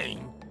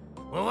train?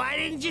 Well, why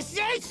didn't you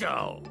say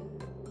so?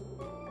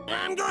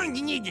 I'm going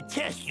to need to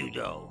test you,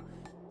 though.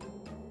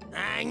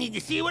 I need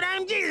to see what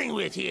I'm dealing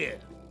with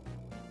here.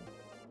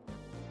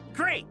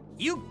 Great,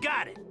 you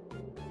got it.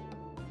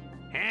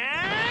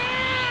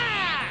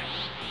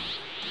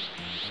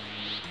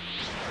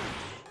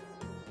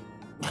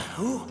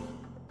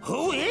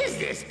 Who is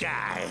this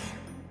guy?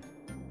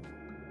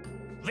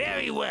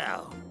 Very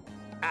well.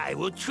 I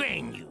will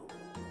train you.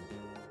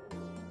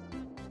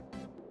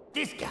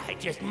 This guy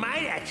just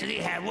might actually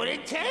have what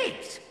it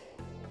takes.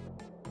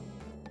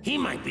 He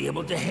might be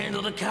able to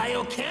handle the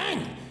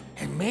Kaioken,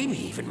 and maybe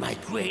even my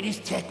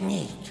greatest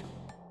technique.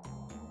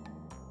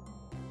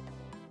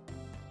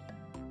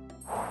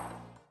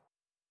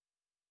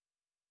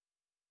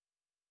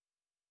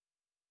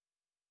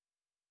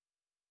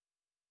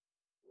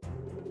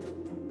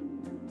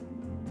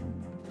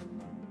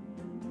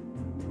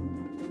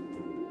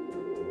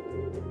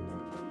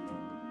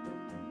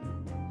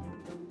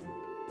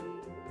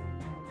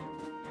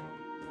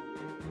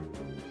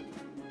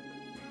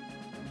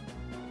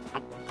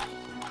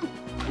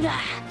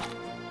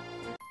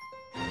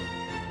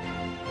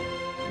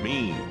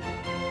 Mean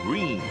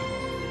Green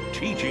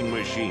Teaching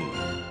Machine.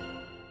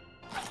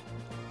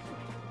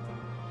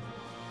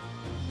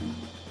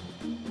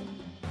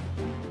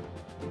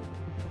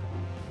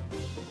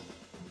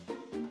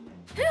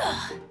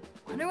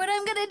 Wonder what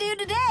I'm gonna do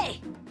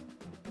today.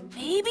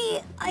 Maybe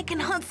I can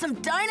hunt some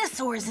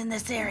dinosaurs in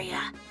this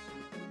area.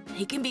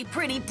 They can be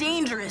pretty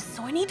dangerous,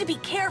 so I need to be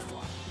careful.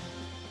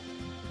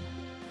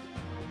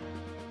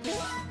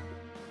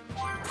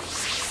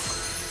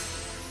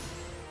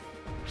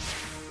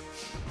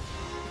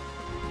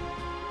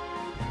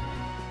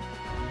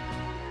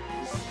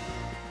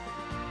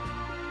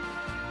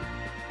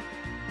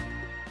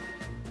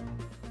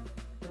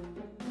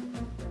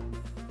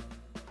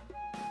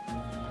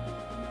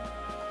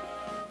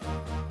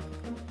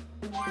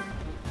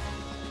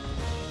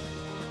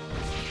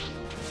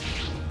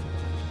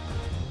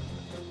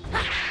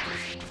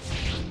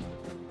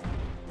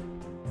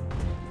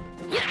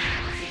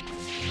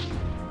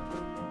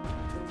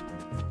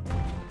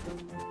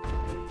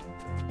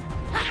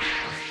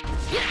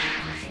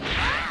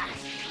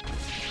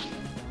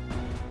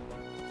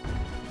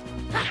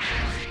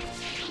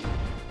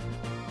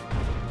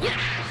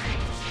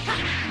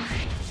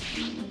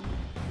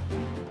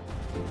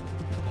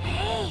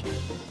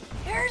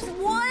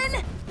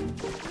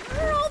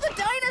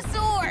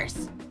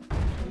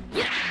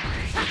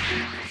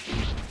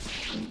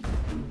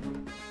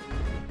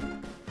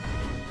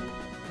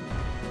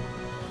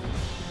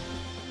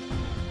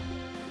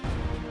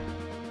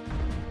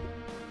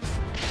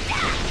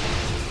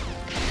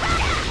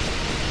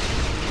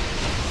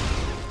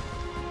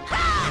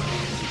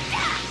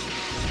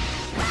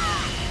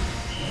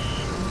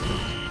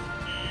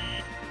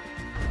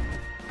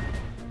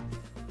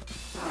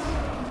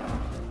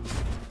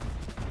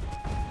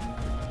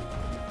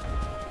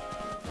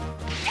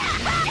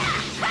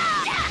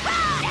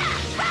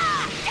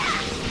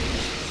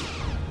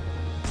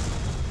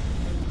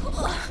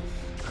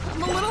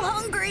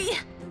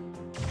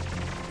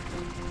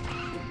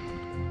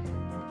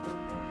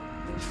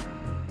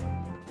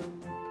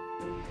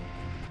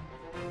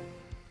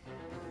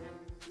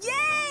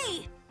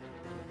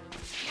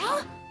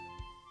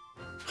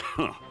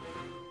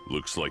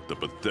 Looks like the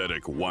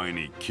pathetic,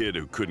 whiny kid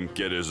who couldn't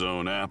get his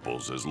own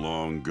apples is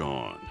long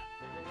gone.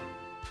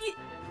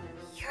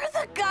 You're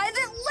the guy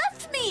that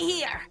left me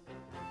here!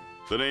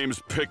 The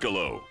name's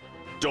Piccolo.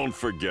 Don't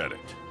forget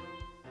it.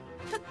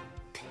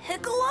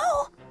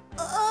 Piccolo?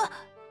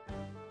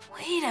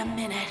 Wait a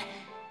minute.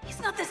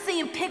 He's not the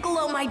same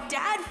Piccolo my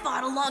dad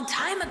fought a long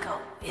time ago,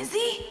 is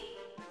he?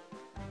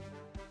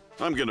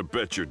 I'm gonna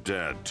bet your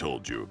dad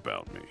told you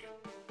about me.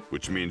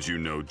 Which means you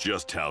know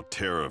just how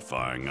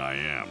terrifying I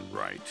am,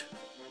 right?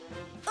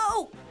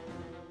 Oh!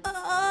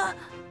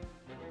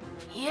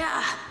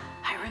 Yeah.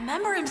 I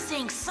remember him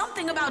saying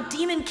something about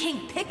Demon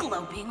King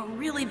Piccolo being a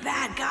really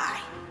bad guy.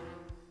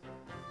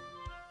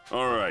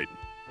 All right.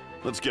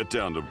 Let's get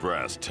down to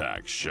brass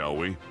tacks, shall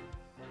we?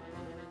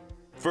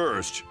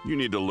 First, you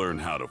need to learn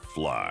how to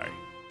fly.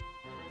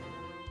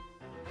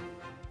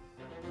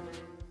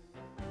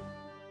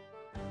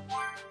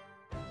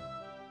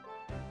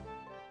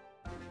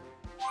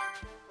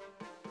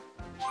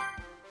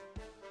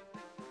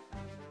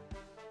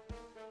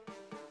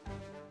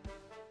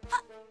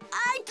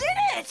 I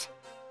did it!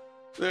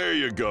 There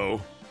you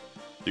go.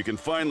 You can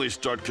finally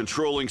start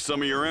controlling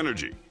some of your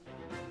energy.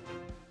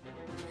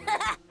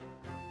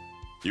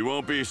 You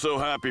won't be so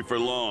happy for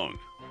long.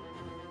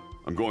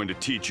 I'm going to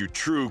teach you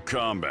true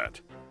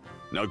combat.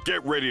 Now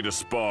get ready to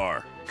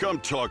spar. Come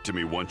talk to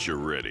me once you're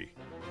ready.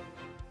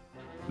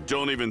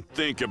 Don't even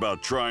think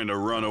about trying to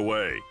run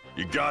away.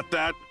 You got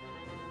that?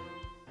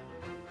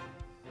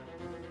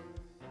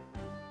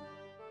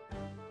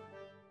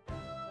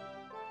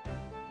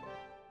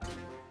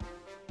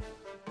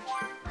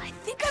 I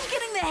think I'm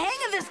getting the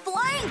hang of this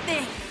flying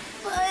thing,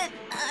 but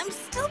I'm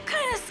still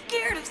kind of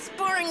scared of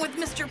sparring with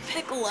Mr.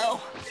 Piccolo.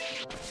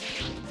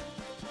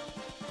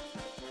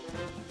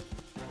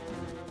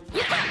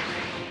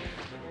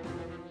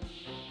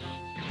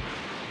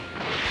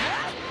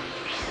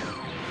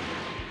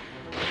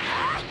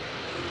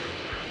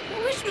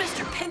 Wish wish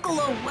Mr.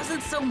 Piccolo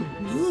wasn't so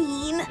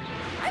mean.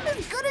 I'm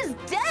as good as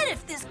dead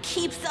if this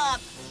keeps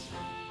up.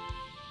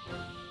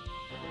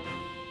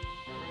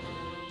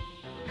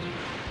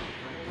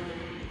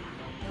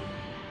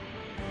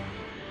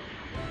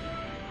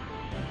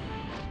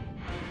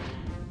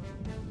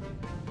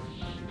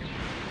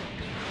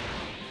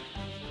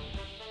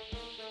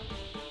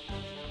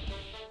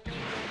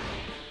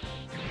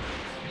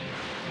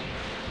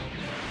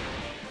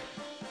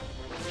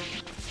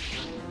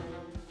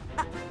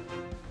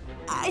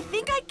 I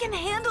think I can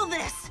handle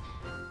this.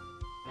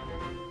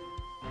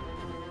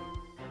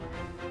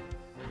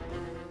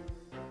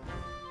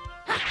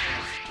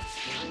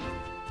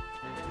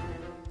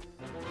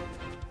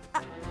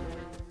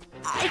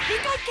 I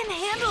think I can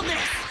handle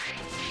this.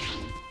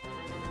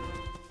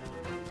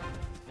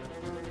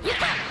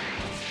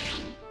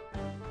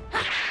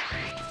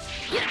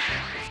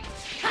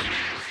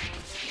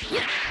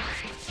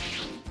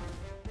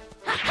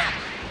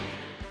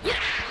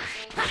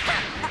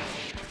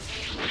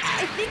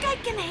 I think I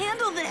can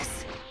handle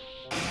this.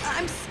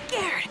 I'm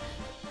scared.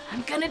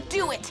 I'm gonna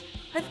do it.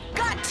 I've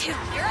got to.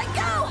 Here I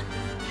go.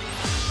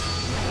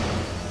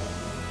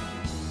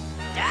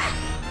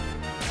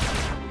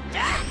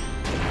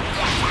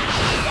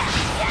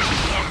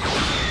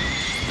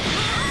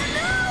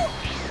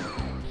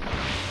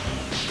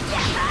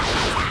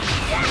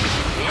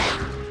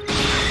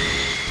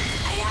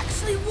 I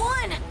actually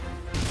won.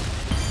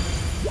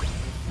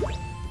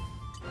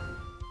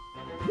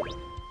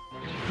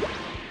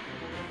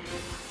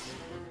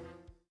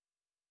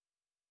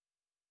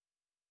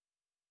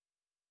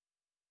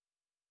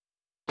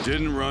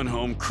 Didn't run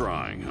home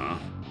crying, huh?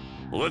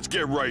 Well, let's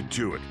get right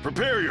to it.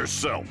 Prepare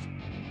yourself.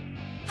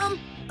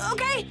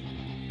 Okay.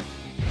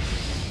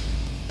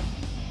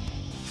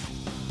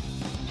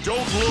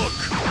 Don't look.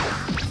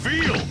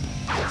 Feel.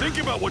 Think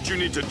about what you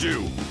need to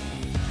do.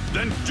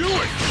 Then do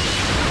it.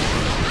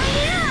 I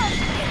am.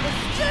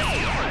 It's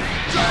just...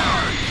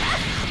 Darn!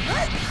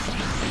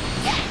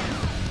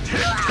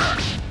 Hit her!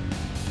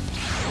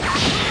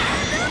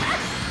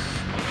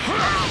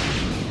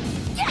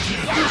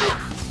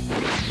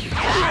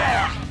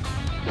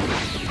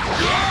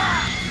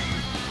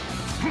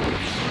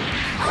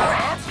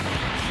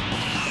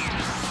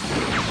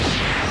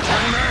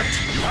 Darn it!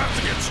 You have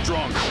to get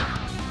stronger.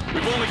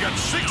 We've only got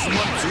 6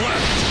 months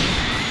left.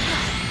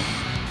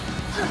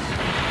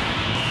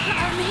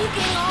 I'm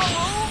aching all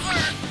over.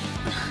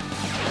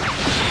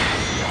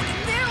 I can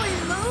barely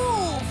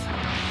move.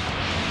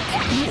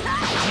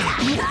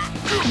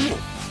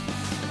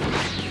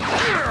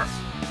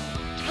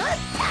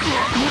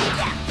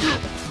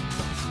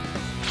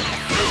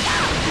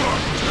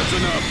 That's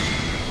enough.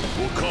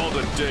 We'll call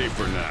it a day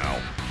for now.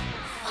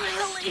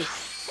 Finally,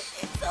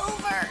 it's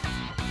over.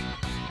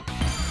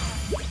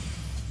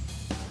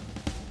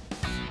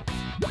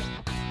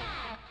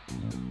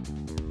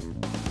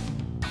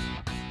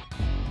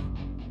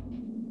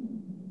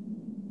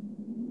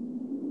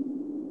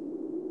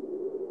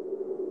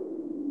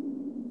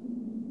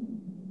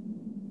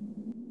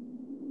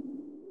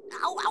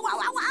 Ow, ow, ow,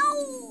 ow,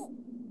 ow!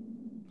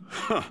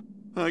 Huh.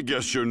 I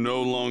guess you're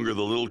no longer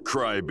the little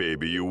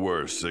crybaby you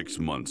were 6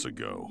 months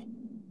ago.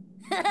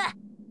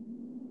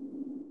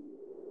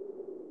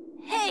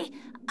 Hey,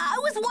 I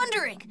was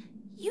wondering,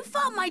 you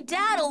fought my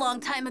dad a long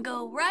time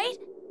ago, right?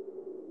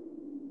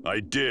 I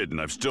did,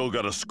 and I've still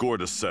got a score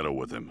to settle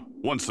with him.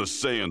 Once the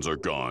Saiyans are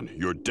gone,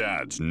 your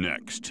dad's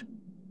next.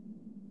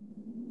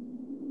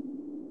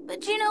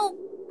 But you know,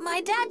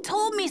 my dad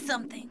told me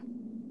something.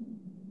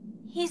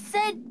 He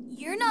said,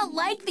 you're not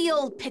like the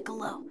old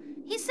Piccolo.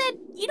 He said,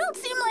 you don't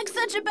seem like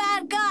such a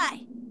bad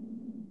guy.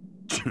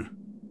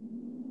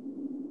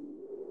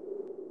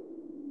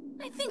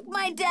 I think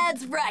my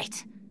dad's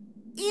right.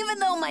 Even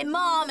though my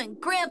mom and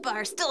grandpa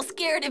are still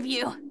scared of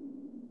you.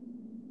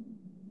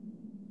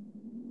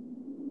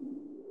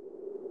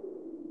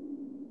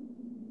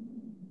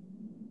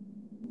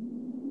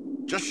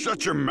 Just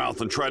shut your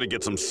mouth and try to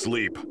get some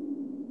sleep.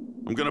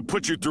 I'm gonna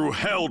put you through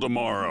hell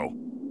tomorrow.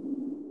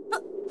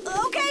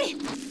 Okay.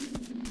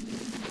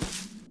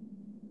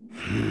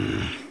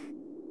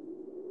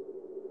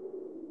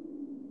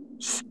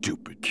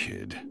 Stupid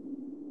kid.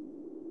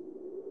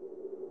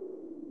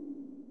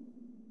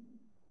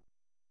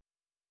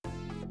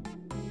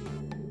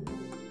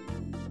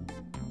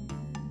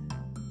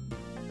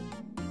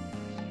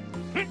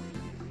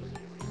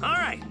 All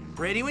right,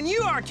 ready when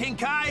you are, King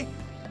Kai.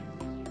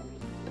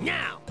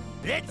 Now,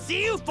 let's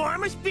see you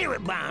form a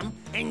spirit bomb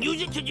and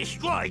use it to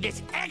destroy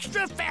this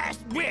extra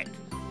fast brick.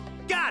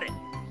 Got it.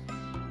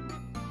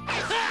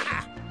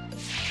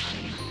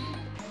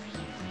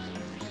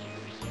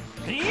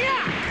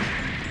 Yeah!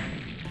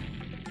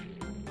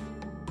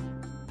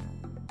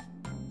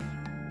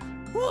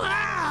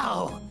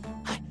 Wow!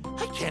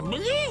 I can't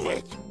believe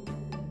it!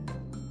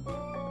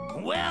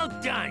 Well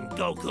done,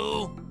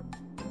 Goku.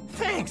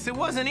 Thanks, it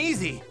wasn't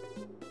easy.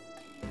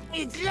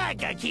 It's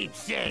like I keep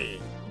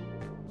saying.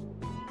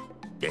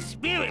 The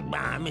spirit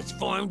bomb is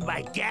formed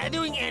by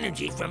gathering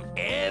energy from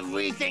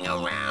everything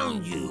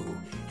around you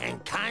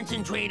and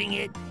concentrating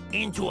it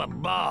into a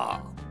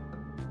ball.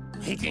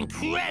 It's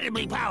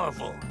incredibly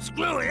powerful.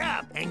 Screw it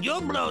up, and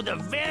you'll blow the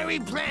very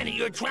planet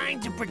you're trying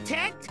to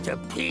protect to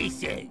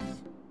pieces.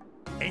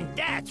 And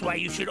that's why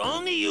you should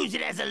only use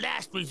it as a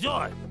last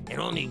resort, and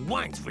only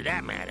once for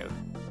that matter.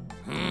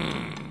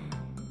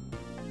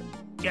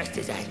 Just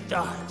as I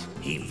thought,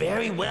 he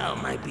very well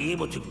might be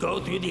able to go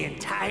through the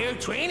entire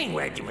training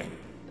regimen.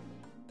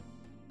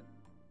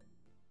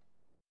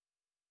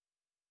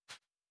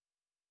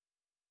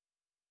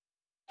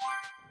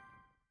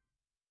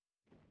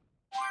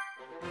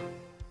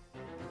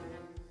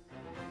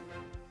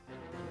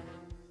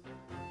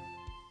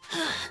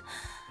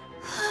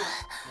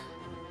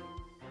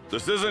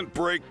 This isn't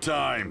break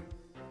time.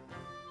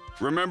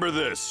 Remember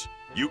this.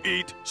 You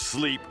eat,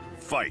 sleep,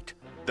 fight.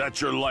 That's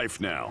your life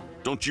now.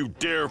 Don't you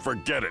dare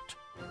forget it.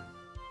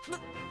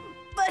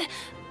 But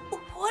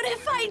what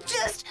if I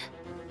just...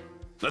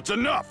 That's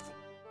enough.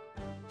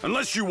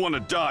 Unless you want to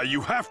die, you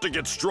have to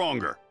get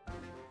stronger.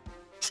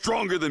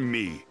 Stronger than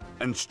me,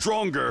 and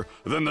stronger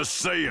than the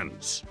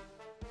Saiyans.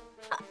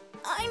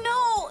 I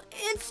know,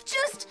 it's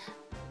just...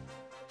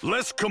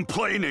 Less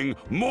complaining,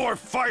 more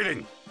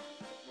fighting.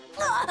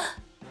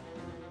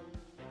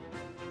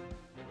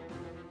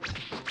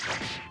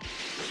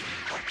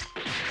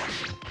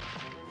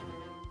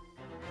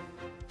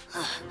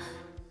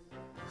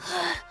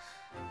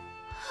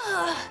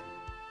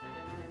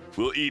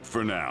 We'll eat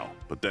for now,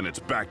 but then it's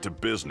back to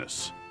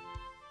business.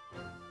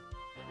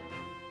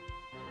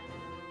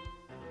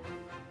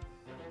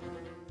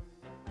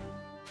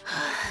 If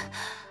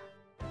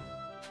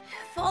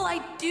all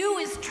I do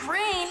is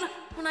train,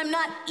 when I'm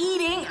not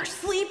eating or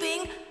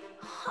sleeping,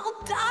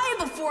 I'll die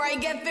before I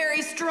get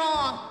very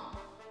strong.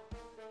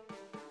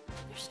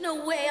 There's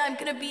no way I'm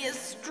gonna be as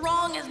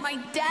strong as my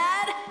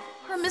dad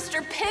or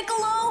Mr.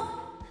 Piccolo.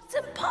 It's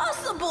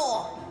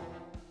impossible.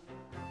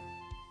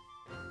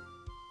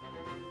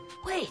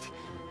 Wait,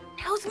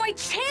 now's my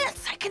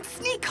chance. I can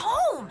sneak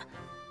home.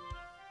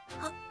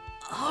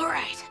 All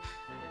right.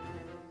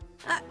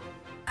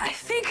 I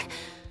think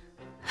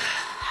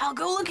I'll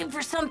go looking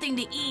for something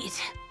to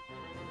eat.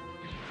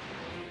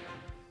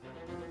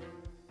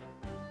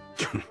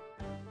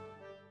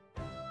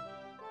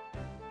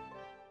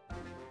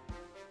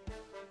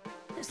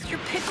 Mr.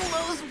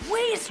 Piccolo's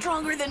way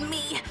stronger than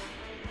me.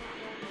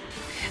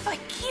 If I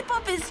keep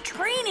up his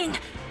training,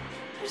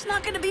 there's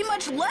not gonna be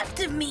much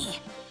left of me.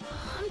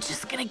 I'm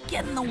just gonna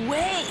get in the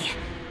way.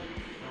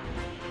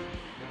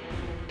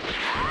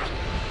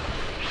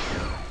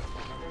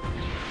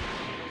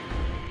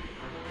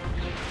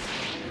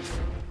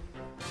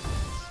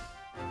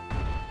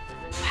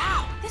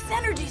 Wow, this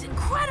energy's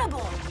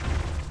incredible.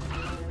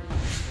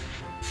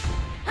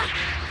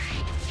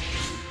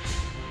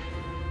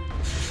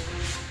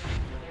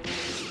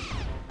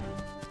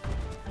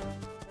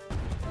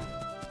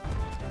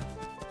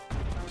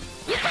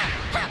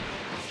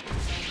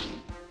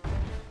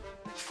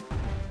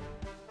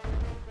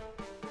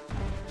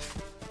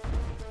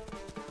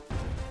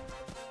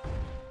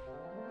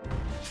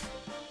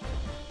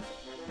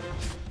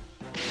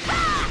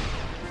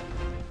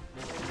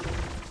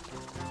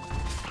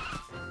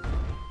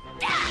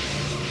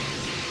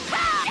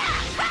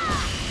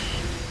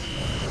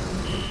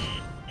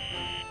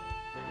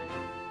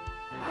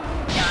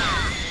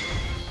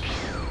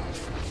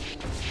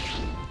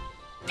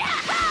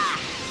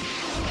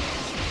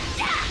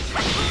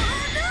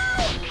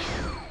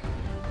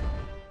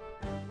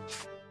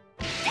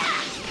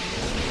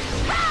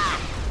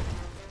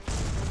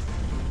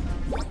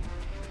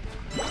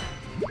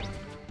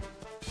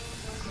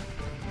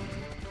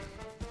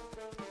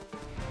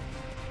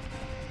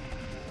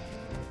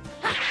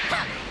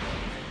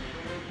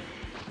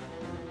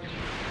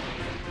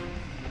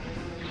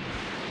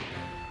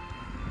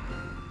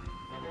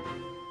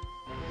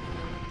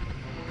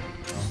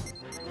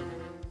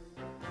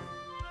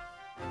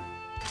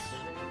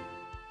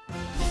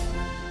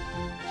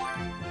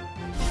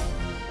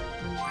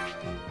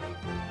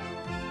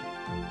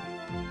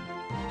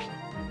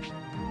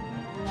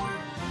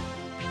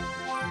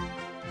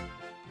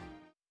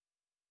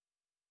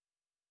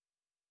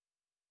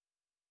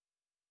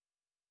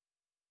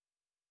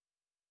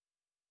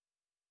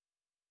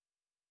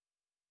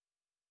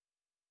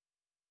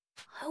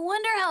 I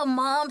wonder how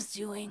Mom's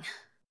doing.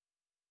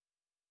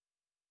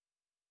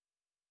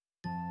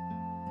 I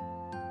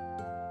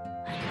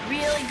could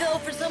really go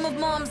for some of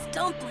Mom's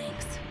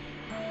dumplings.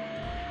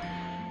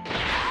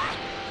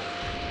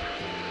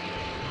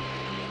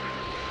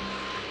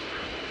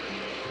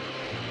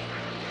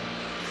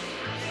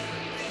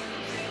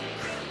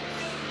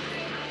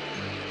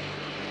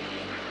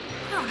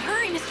 Come on,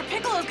 hurry, Mr.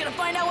 Piccolo's gonna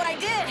find out what I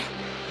did.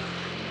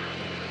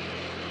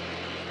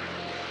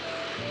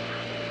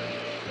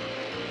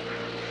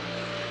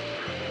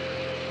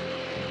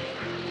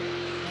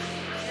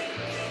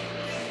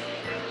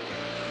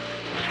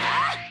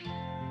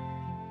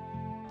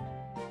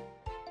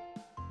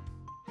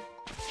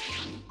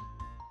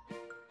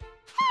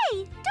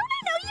 Hey, don't I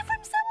know you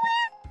from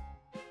somewhere?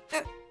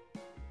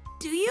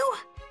 Do you?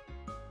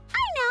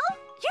 I know!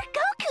 You're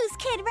Goku's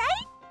kid,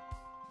 right?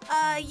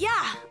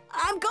 Yeah,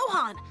 I'm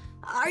Gohan.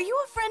 Are you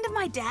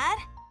my dad?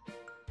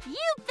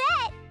 You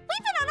bet!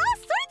 We've been on all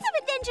sorts of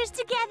adventures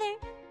together!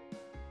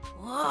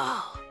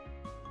 Whoa.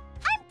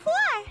 I'm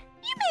poor!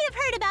 You may have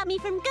heard about me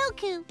from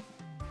Goku.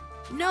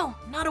 No,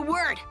 not a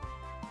word.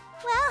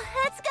 Well,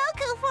 that's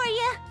Goku for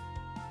you.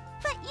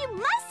 But you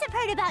must have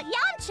heard about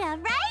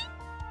Yamcha, right?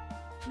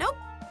 Nope.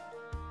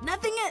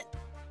 Nothing it.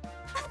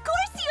 Of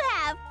course you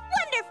have!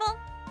 Wonderful!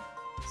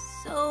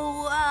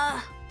 So,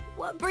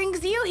 what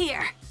brings you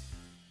here?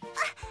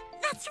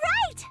 That's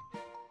right!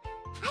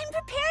 I'm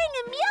preparing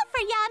a meal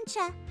for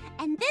Yamcha,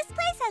 and this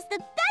place has the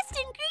best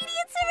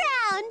ingredients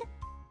around.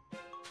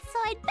 So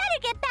I'd better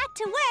get back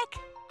to work.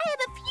 I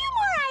have a few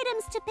more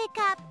items to pick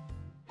up.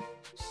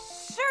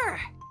 Sure.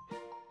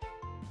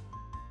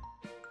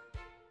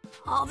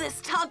 All this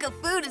talk of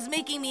food is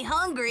making me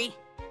hungry.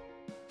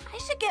 I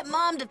should get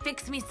Mom to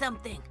fix me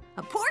something.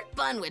 A pork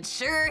bun would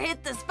sure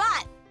hit the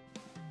spot.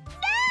 No!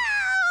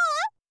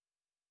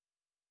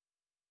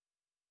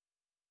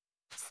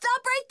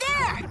 Stop right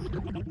there!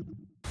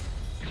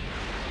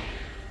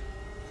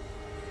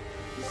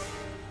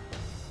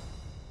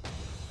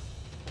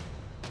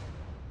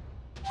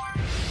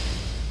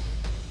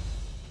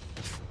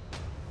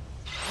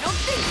 I don't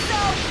think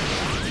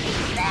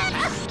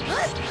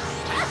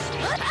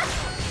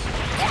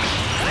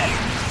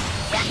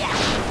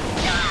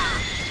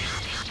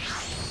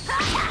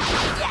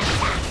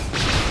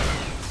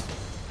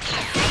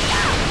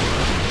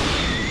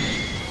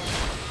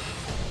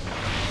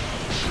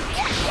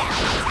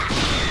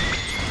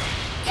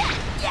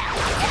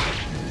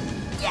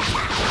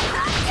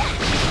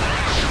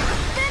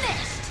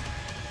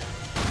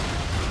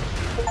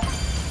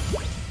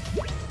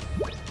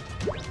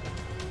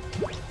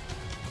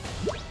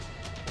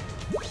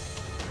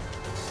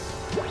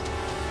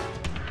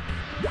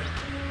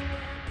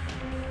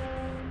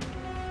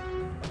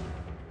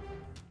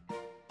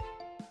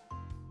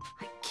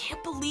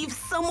believe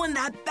someone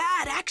that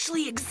bad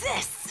actually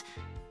exists.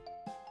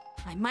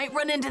 I might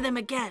run into them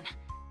again.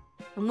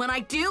 And when I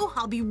do,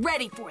 I'll be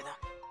ready for them.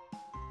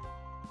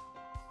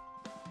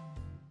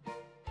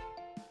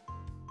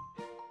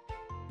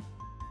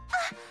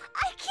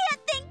 I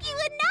can't thank you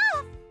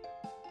enough!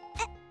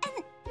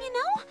 And you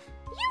know,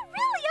 you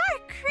really are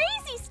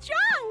crazy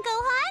strong,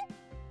 Gohan!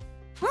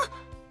 Huh?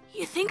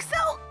 You think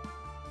so?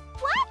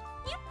 What?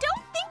 You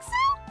don't think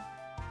so?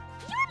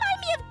 You remind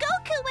me of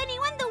Goku when he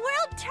won the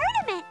World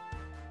Tournament!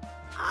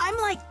 I'm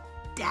like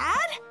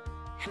Dad?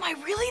 Am I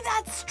really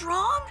that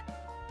strong?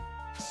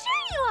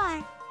 Sure you are!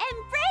 And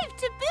brave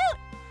to boot!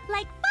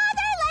 Like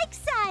father, like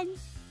son!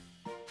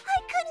 I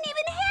couldn't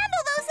even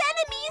handle those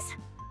enemies!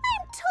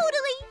 I'm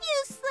totally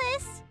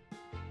useless!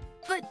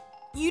 But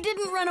you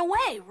didn't run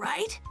away,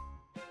 right?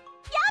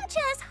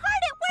 Yamcha is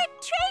hard at work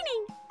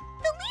training!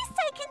 The least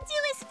I can do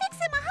is fix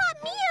him a hot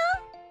meal!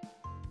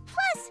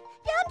 Plus,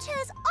 Yamcha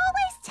is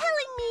always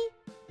telling me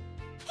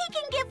he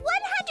can give 100%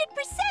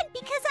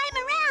 because I'm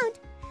around!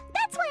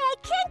 That's why I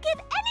can't give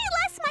any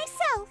less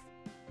myself!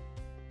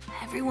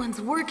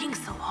 Everyone's working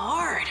so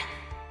hard.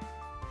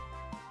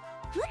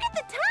 Look at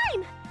the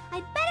time!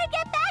 I'd better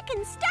get back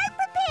and start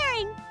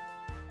preparing!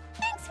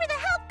 Thanks for the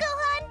help,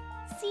 Gohan!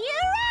 See you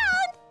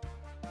around!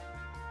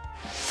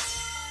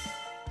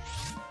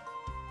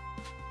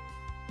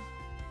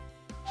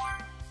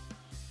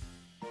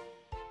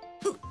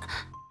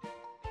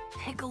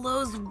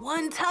 Piccolo's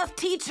one tough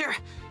teacher,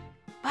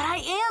 but I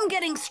am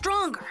getting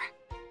stronger.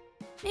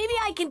 Maybe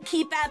I can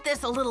keep at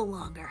this a little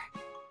longer.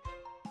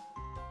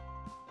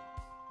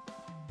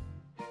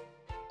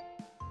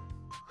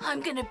 I'm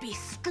gonna be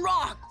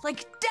strong,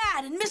 like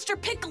Dad and Mr.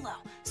 Piccolo,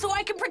 so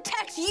I can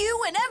protect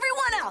you and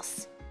everyone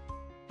else!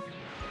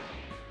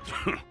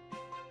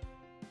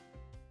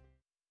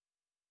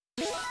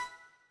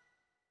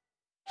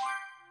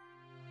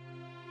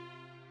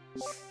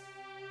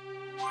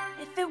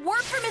 If it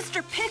weren't for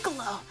Mr.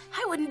 Piccolo,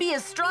 I wouldn't be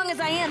as strong as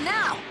I am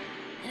now.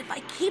 And if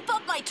I keep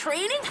up my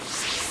training,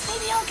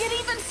 maybe I'll get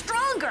even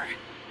stronger.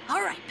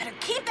 All right, better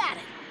keep at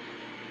it.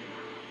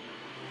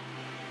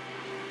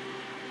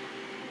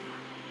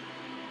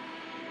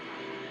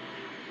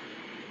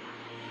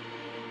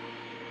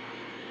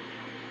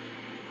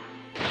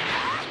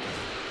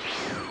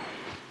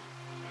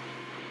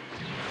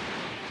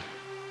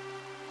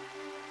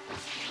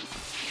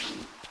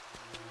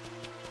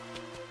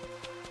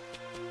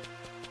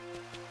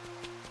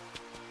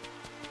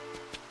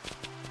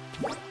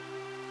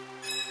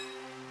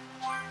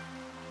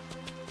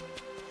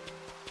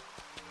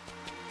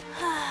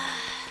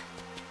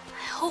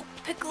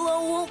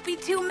 Piccolo won't be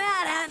too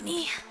mad at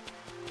me.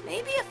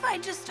 Maybe if I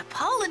just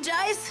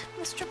apologize,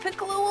 Mr.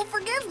 Piccolo will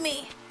forgive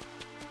me.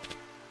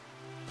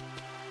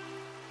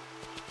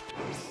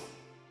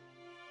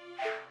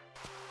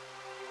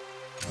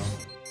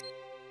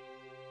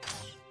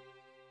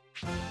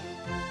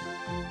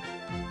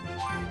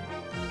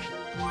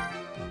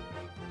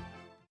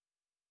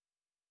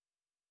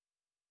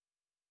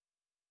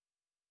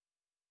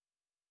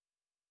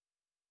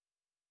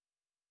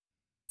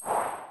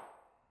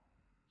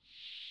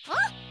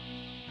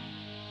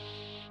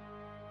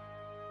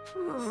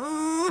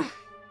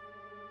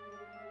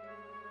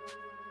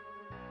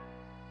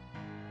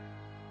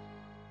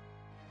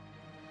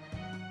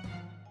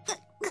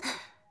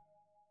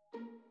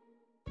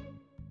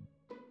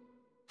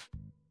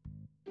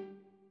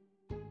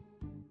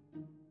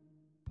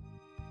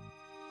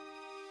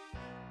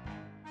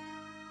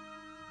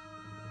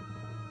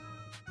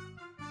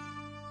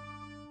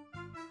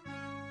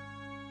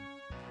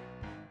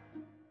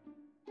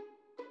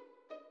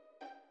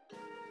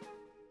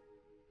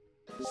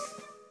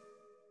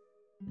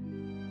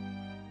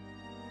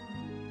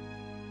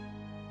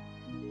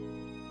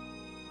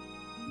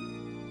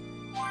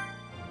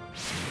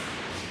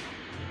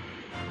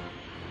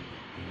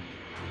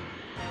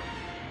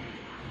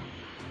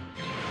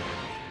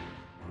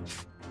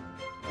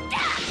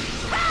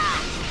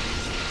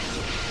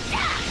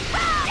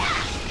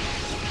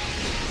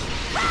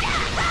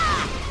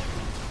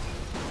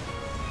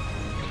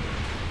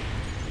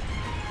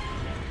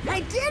 I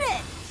did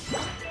it!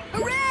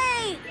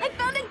 Hooray! I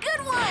found a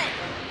good one!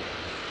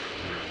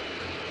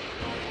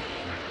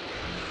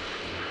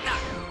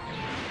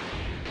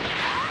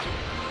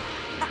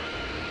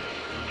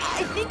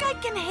 I think I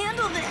can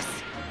handle this.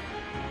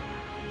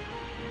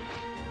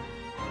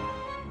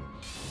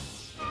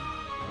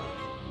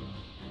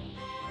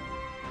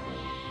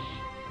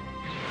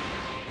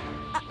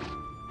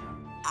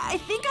 I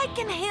think I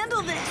can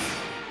handle this.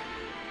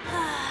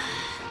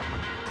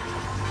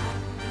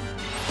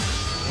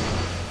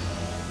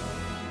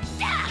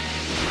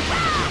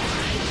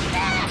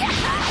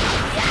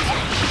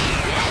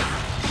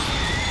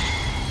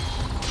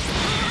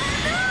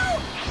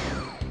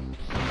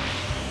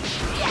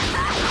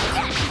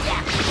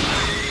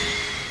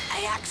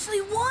 I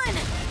actually won!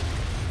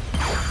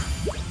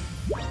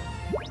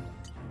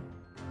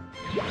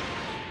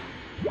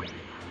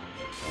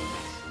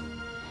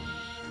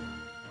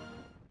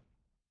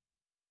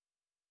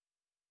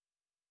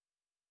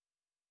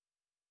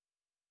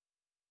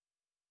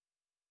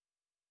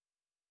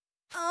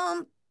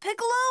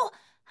 Piccolo?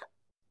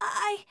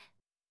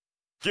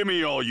 Give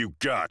me all you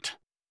got.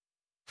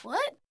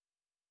 What?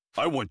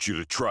 I want you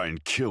to try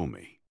and kill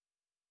me.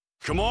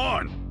 Come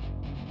on!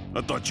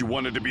 I thought you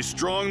wanted to be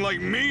strong like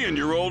me and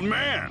your old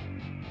man.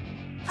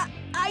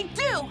 I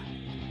do!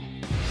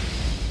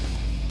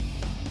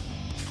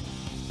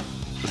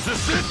 Is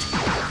this it?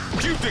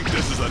 Do you think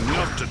this is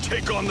enough to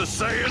take on the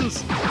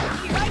Saiyans?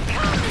 Here I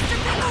come, Mr.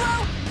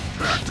 Piccolo!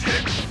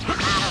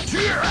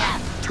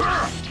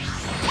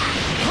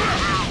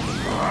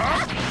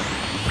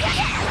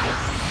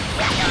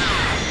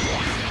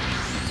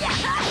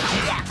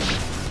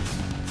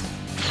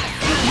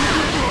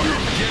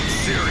 Get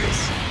serious.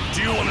 Do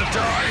you want to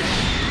die?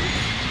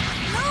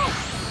 No!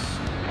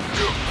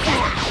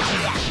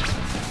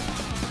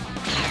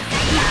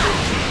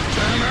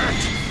 Damn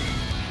it!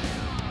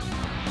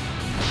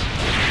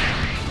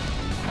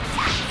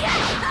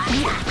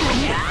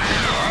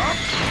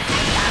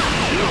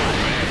 Your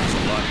man's a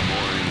lot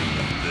more in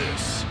than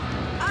this.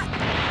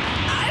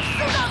 I've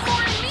still got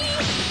more in me!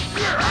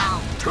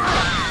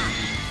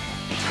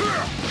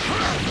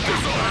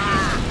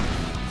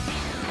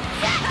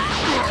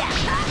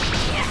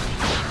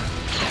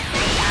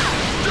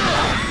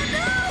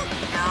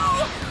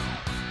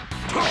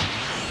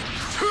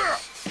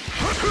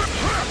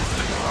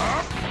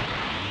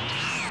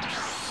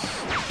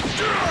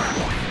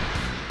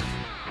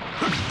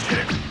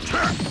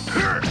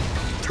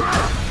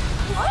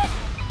 What?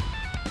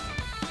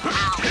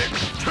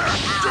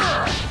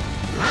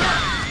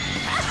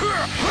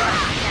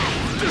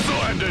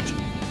 This'll end it!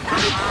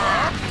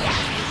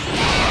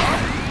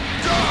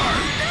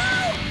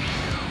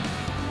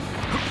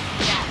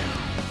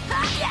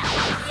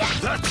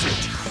 That's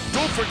it!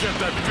 Don't forget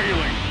that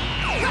feeling!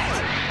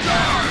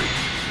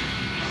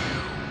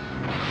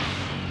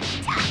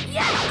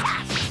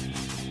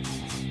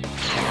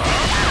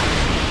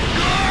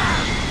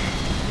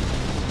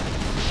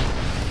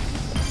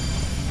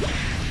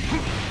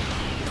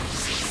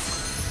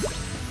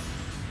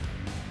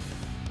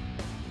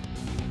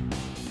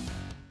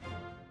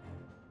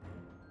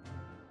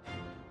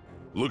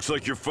 Looks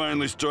like you're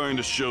finally starting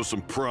to show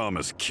some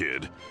promise,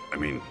 kid. I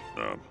mean,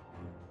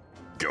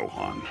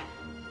 Gohan.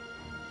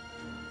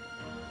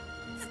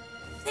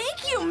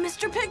 Thank you,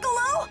 Mr.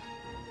 Piccolo!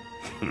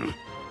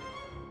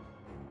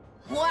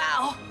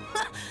 Wow!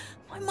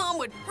 My mom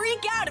would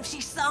freak out if she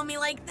saw me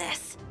like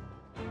this.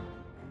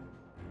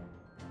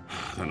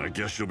 Then I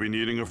guess you'll be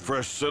needing a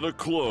fresh set of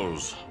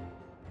clothes.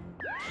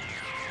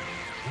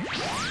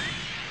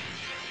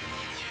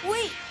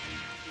 Wait,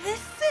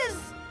 this is...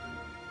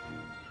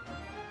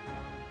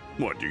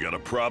 What, you got a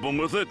problem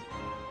with it?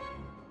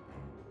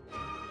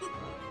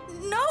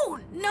 No,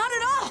 not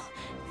at all!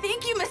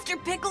 Thank you, Mr.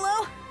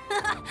 Piccolo!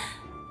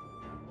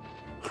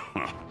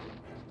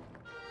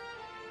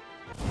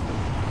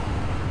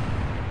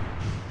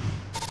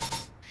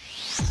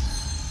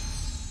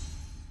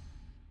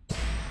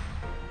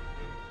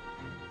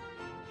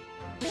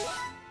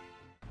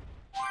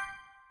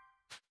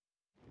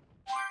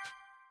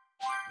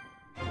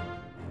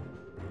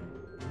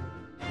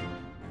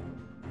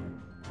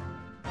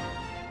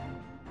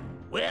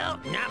 Well,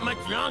 not much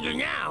longer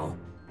now.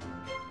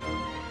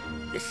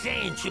 The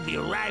Saiyans should be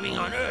arriving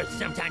on Earth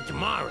sometime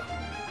tomorrow.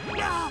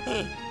 Oh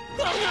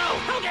no!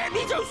 How can I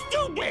be so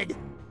stupid?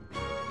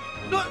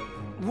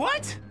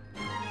 What?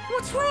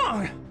 What's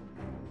wrong?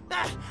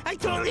 I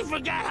totally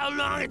forgot how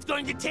long it's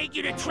going to take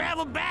you to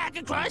travel back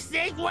across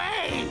Snake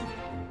Way.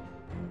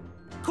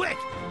 Quick,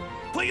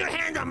 put your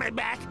hand on my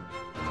back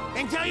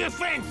and tell your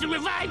friends to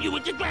revive you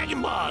with the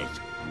Dragon Balls.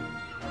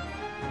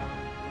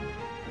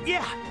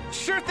 Yeah,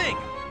 sure thing.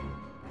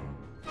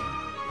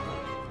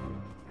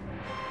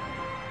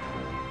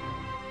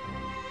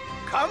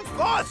 Come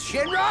forth,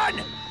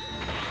 Shinron!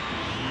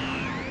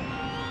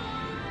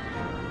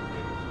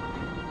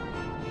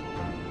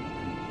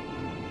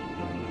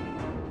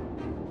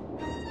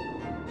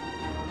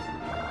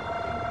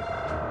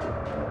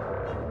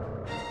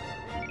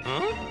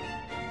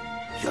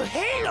 Your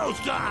halo's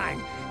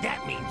gone!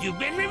 That means you've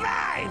been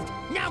revived!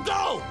 Now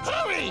go!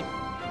 Hurry!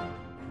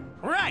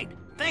 Right.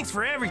 Thanks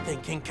for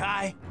everything, King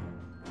Kai.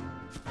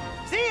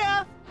 See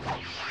ya!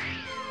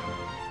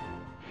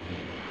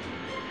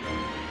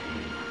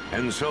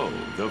 And so,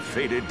 the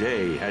fated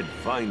day had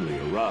finally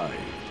arrived.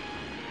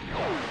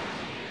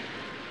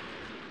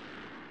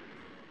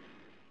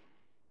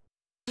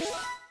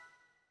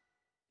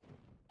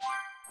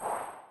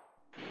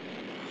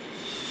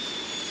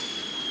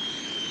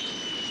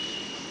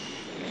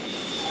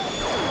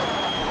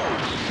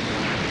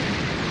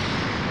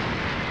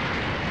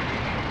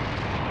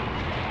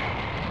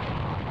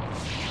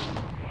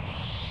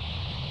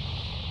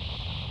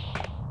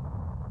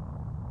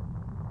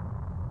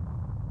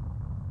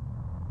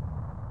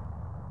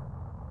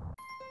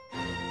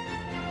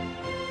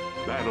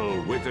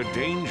 Battle with a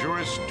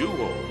dangerous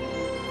duo.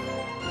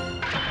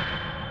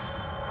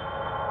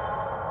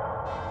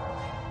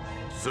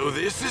 So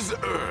this is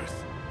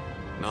Earth.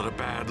 Not a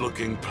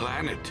bad-looking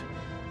planet.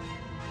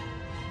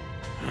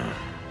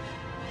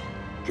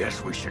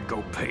 Guess we should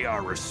go pay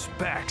our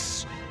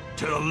respects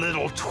to the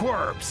little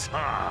twerps,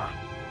 huh?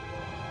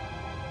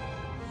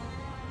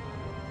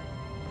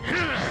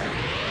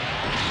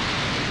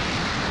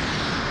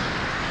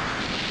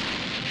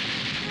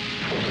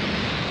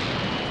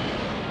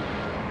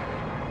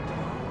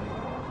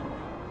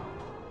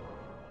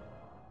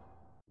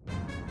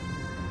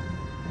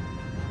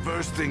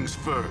 First things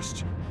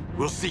first,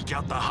 we'll seek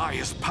out the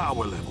highest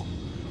power level.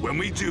 When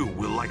we do,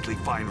 we'll likely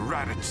find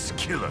Raditz'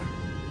 killer,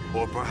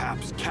 or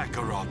perhaps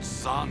Kakarot's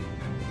son.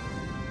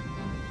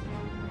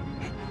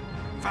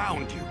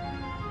 Found you.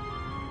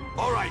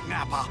 All right,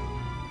 Nappa.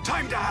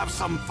 Time to have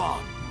some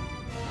fun.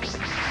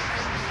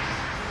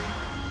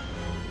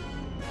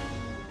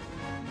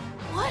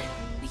 What?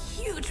 A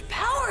huge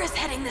power is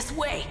heading this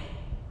way.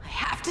 I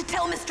have to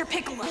tell Mr.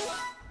 Piccolo.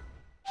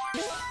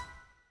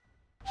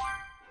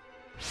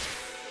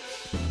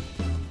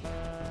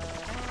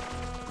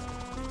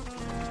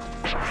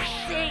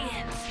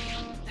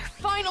 They're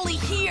finally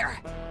here!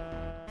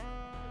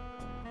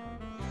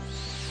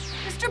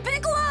 Mr.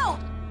 Piccolo!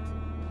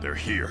 They're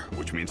here,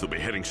 which means they'll be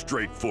heading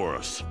straight for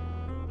us.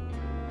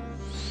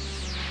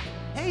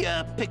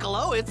 Hey,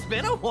 Piccolo, it's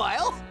been a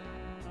while.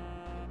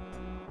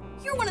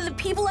 You're one of the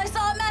people I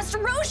saw at Master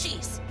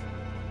Roshi's!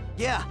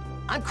 Yeah,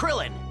 I'm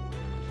Krillin.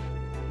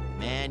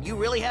 Man, you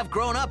really have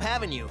grown up,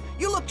 haven't you?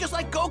 You look just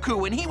like Goku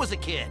when he was a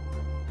kid.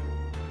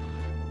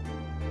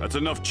 That's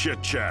enough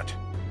chit-chat.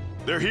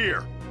 They're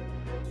here!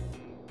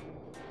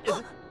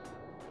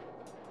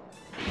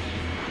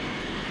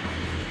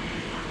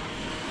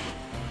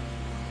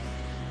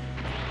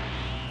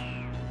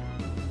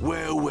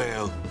 Well,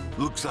 well,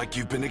 looks like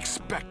you've been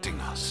expecting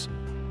us.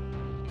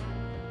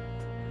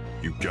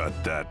 You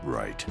got that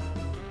right.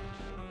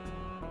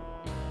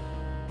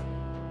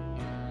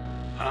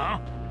 Huh?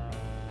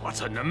 What's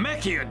a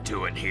Namekian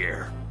doing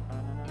here?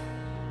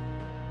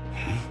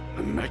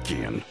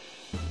 Namekian?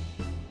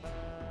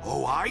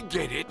 Oh, I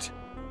get it.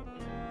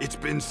 It's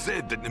been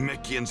said that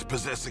Namekians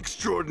possess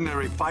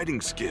extraordinary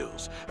fighting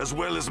skills, as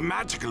well as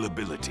magical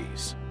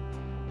abilities.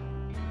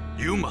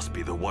 You must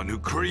be the one who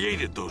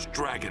created those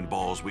Dragon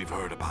Balls we've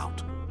heard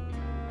about.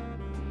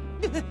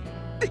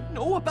 They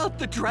know about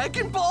the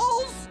Dragon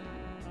Balls?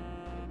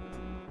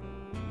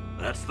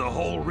 That's the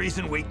whole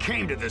reason we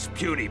came to this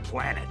puny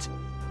planet.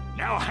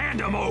 Now hand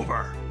them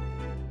over!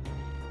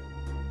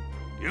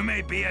 You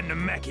may be a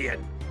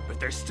Namekian, but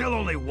there's still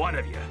only one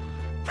of you.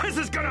 This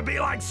is gonna be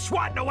like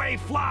swatting away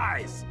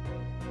flies!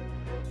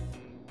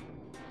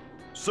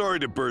 Sorry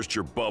to burst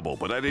your bubble,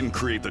 but I didn't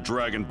create the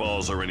Dragon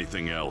Balls or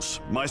anything else.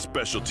 My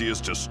specialty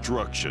is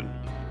destruction.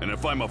 And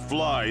if I'm a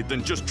fly,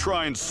 then just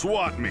try and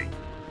swat me.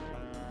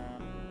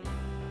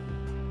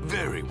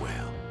 Very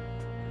well.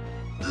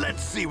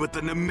 Let's see what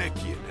the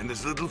Namekian and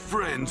his little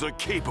friends are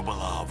capable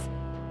of.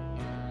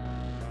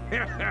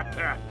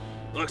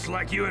 Looks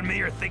like you and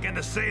me are thinking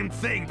the same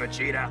thing,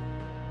 Vegeta.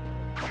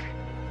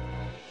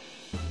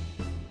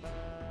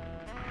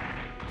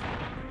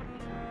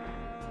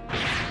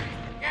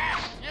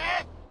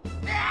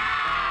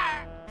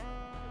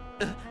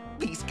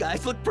 These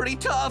guys look pretty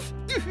tough.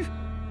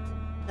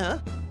 Huh?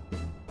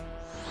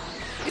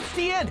 It's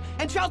Tien,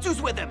 and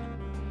Chaozu's with him.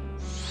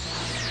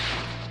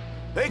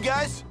 Hey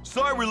guys,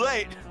 sorry we're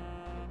late.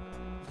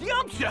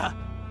 Yamcha!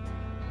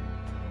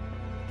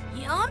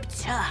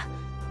 Yamcha?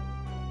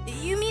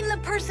 You mean the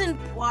person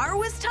Poir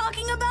was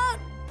talking about?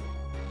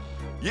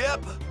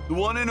 Yep, the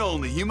one and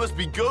only. He must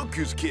be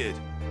Goku's kid.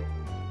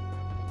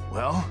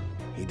 Well,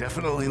 he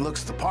definitely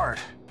looks the part.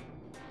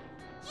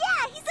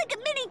 Yeah, he's like a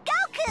mini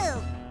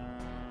Goku!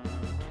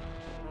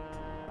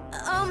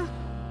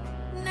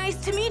 Nice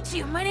to meet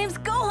you. My name's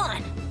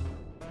Gohan.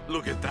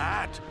 Look at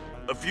that!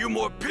 A few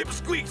more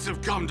pipsqueaks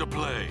have come to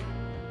play!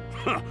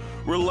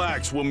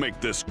 Relax, we'll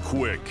make this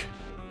quick.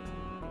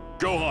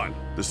 Gohan,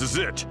 this is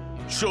it.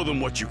 Show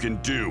them what you can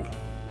do.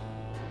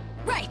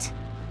 Right.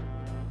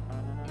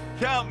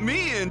 Count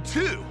me in,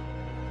 too!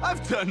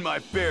 I've done my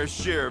fair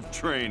share of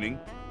training.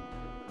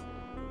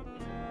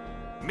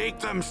 Make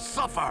them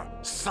suffer,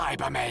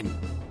 Cybermen!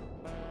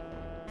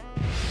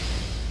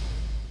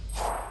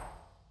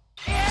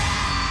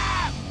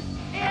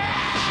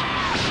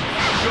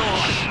 Go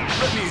on,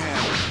 let me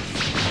handle it.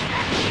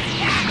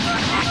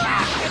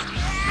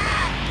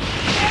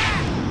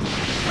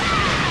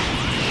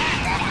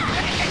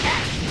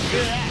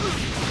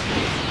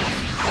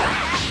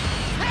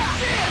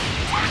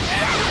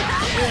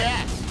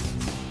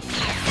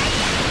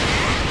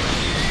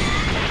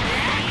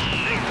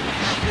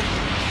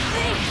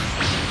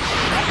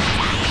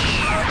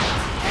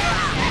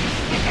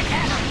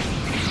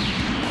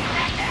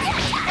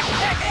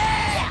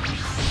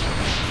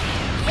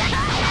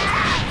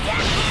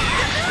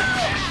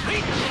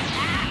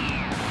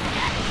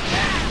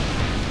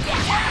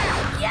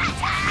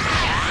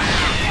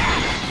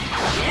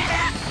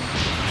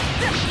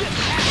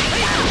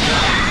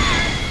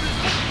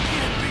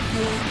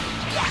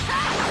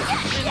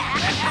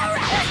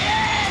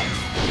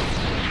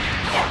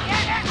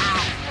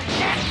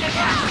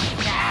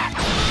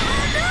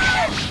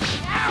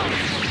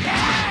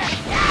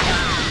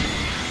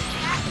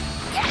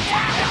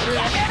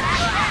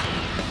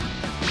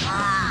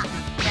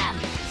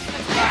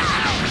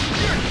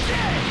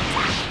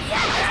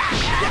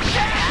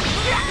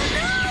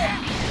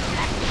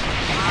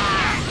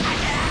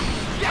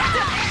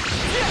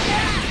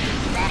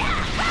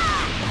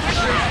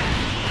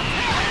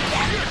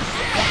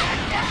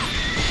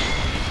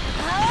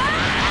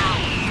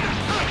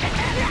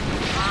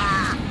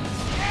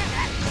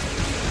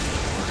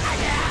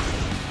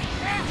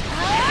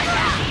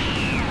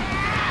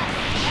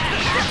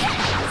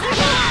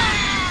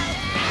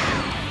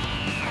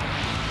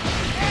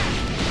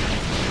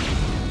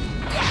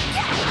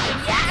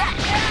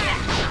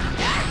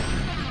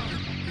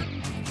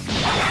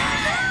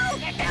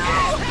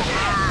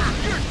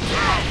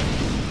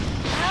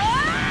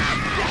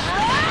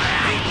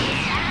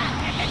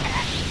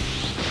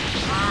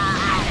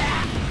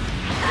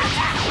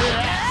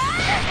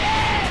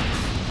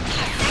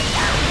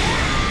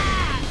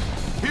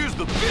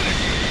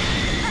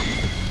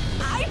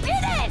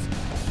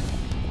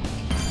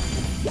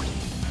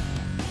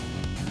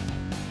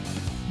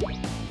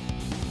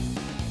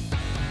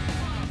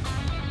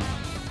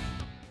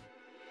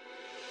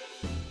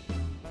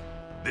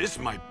 This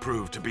might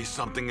prove to be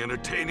something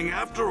entertaining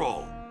after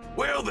all.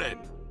 Well then,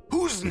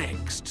 who's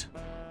next?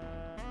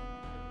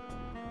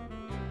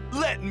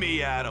 Let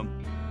me at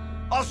him.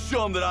 I'll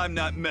show him that I'm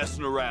not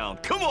messing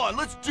around. Come on,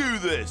 let's do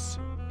this.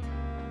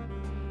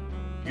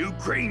 You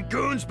green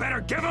goons better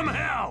give him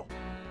hell!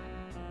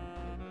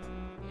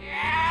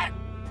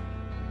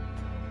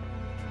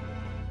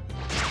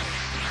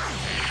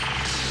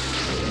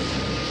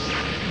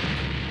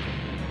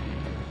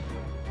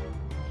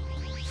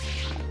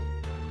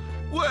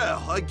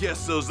 Well, I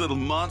guess those little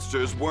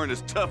monsters weren't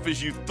as tough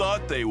as you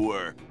thought they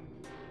were.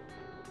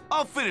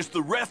 I'll finish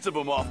the rest of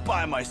them off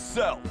by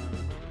myself.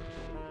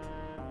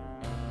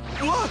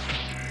 What?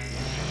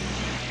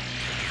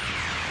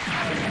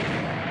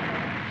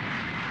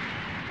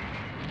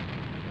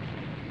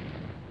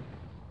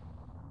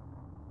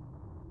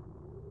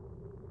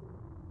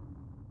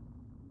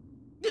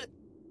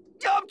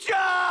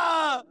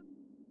 Yamcha!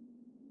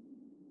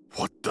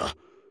 What the?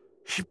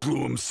 He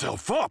blew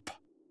himself up.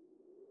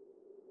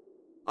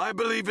 I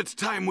believe it's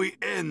time we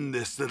end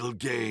this little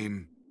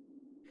game.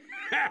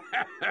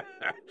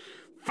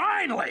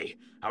 Finally!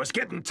 I was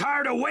getting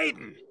tired of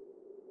waiting.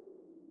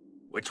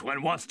 Which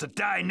one wants to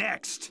die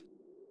next?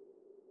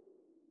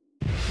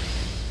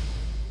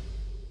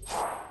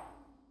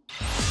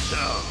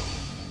 So,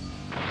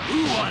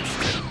 who wants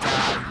to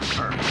die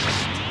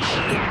first?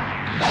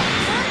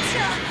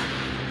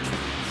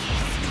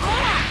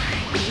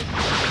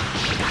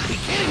 You gotta be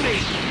kidding me!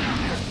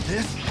 They're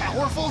this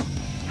powerful?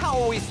 How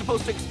are we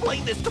supposed to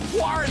explain this to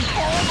Puar and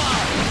Bulma?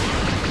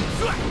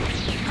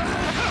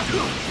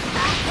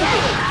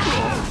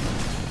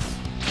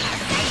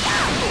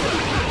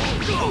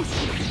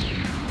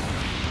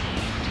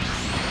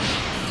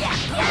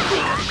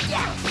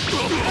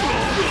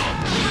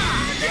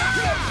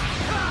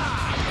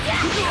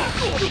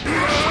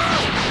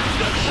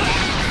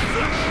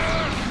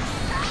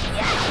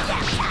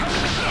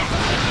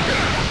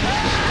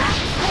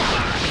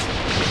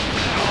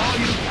 All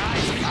you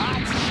guys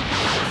got?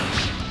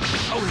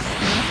 Oh, is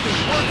nothing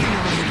working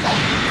over here?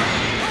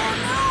 Oh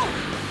no!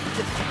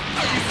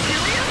 Are you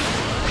serious?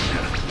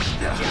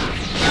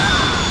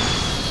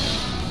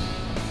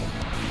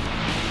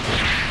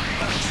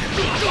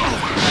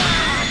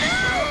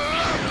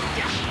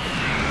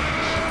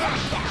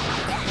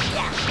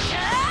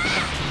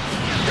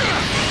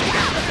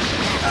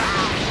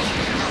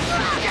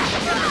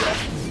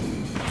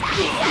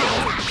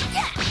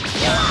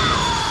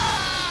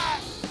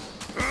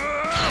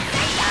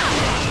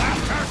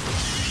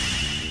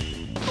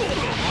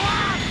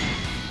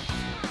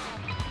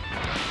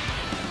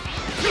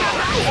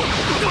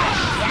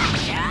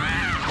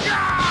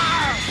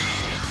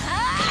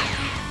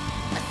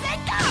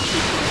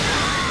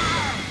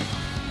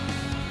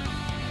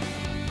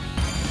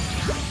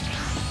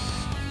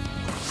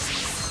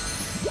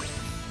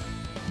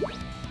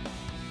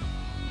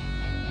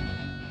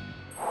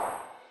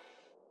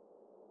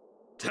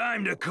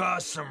 Time to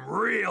cause some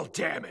real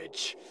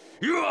damage.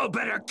 You all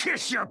better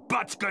kiss your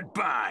butts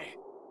goodbye.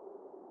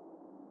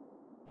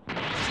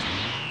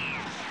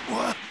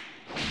 What?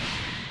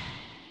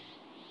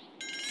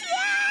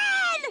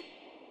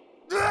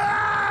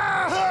 Dad!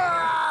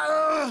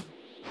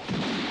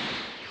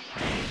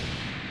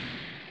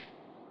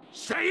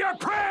 Say your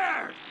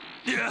prayer!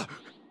 Yeah.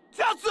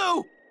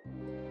 Chaozu!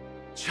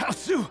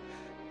 Chaozu!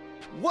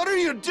 What are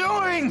you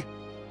doing?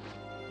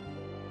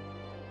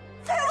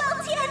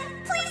 Farewell, Tien!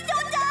 Please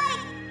don't die!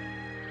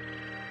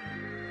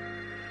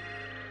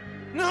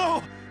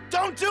 No!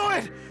 Don't do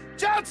it!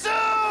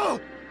 Chaozu!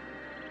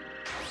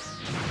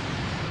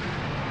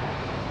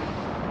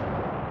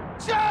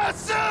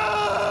 Chaozu!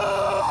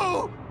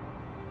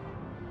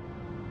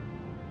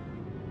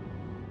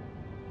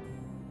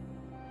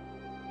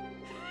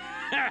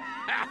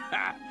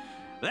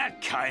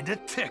 That kinda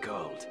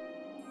tickled.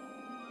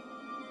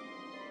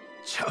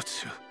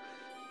 Chaozu,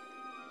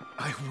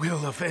 I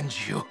will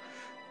avenge you.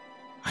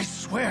 I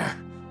swear.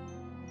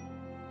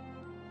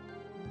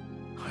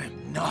 I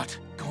am not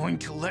going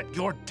to let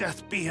your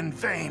death be in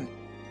vain.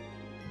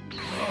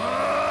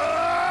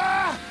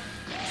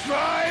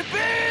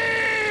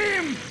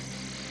 Tri-beam!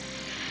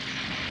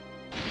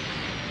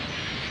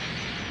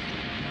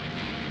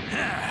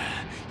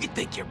 You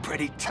think you're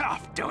pretty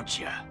tough, don't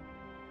you?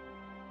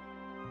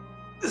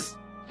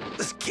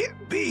 This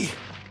can't be.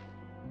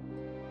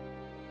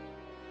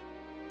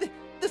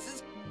 This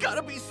has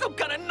gotta be some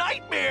kind of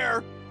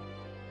nightmare!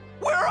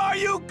 Where are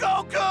you,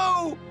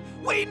 Goku?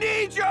 We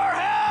need your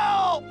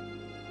help!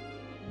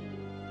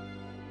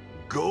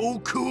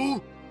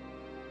 Goku?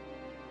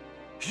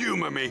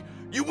 Humor me,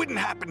 you wouldn't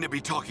happen to be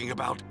talking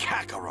about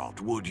Kakarot,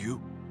 would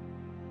you?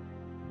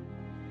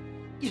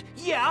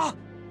 Yeah?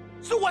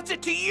 So what's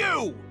it to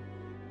you?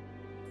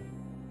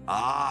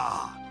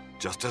 Ah,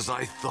 just as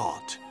I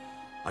thought.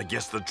 I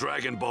guess the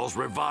Dragon Balls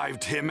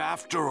revived him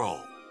after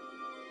all.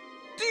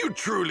 Do you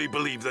truly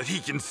believe that he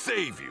can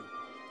save you?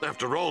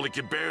 After all, he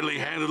can barely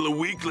handle a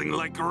weakling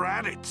like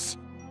Raditz.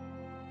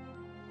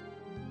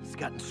 He's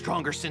gotten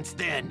stronger since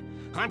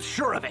then. I'm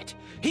sure of it.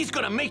 He's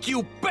gonna make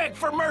you beg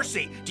for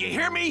mercy. Do you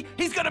hear me?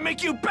 He's gonna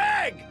make you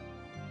beg!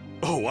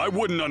 Oh, I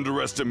wouldn't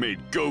underestimate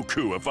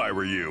Goku if I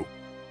were you.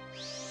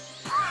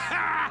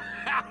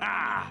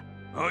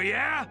 Oh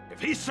yeah?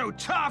 If he's so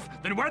tough,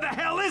 then where the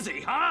hell is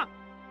he, huh?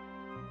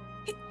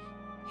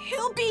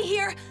 He'll be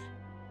here.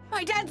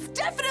 My dad's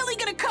definitely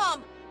gonna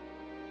come.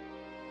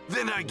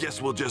 Then I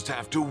guess we'll just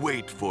have to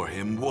wait for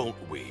him,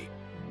 won't we?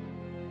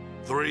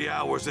 3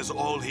 hours is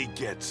all he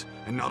gets,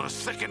 and not a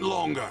second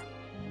longer.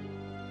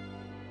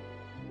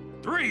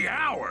 3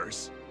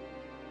 hours?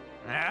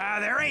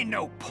 There ain't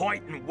no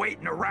point in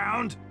waiting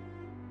around.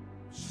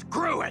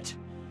 Screw it!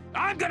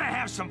 I'm gonna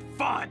have some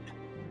fun!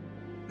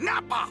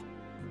 Nappa!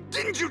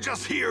 Didn't you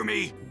just hear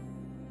me?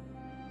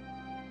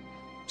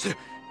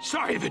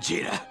 Sorry,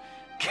 Vegeta.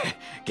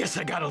 Guess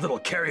I got a little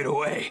carried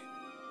away.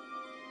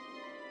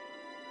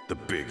 The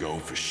big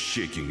oaf is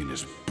shaking in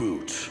his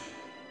boots.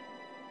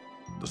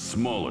 The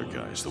smaller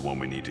guy's the one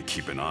we need to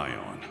keep an eye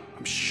on.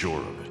 I'm sure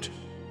of it.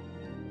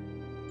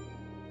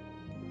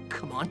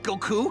 Come on,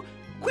 Goku!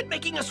 Quit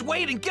making us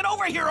wait and get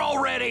over here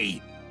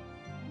already!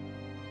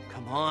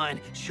 Come on,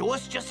 show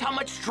us just how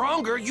much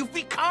stronger you've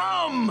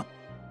become!